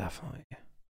 definitely,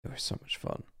 it was so much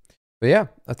fun. But yeah,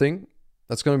 I think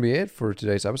that's gonna be it for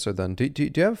today's episode. Then, do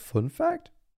you have a fun fact?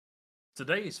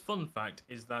 Today's fun fact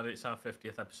is that it's our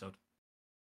 50th episode.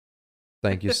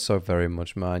 Thank you so very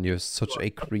much, man. You're such You are a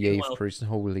fucking creative welcome. person.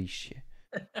 Holy shit.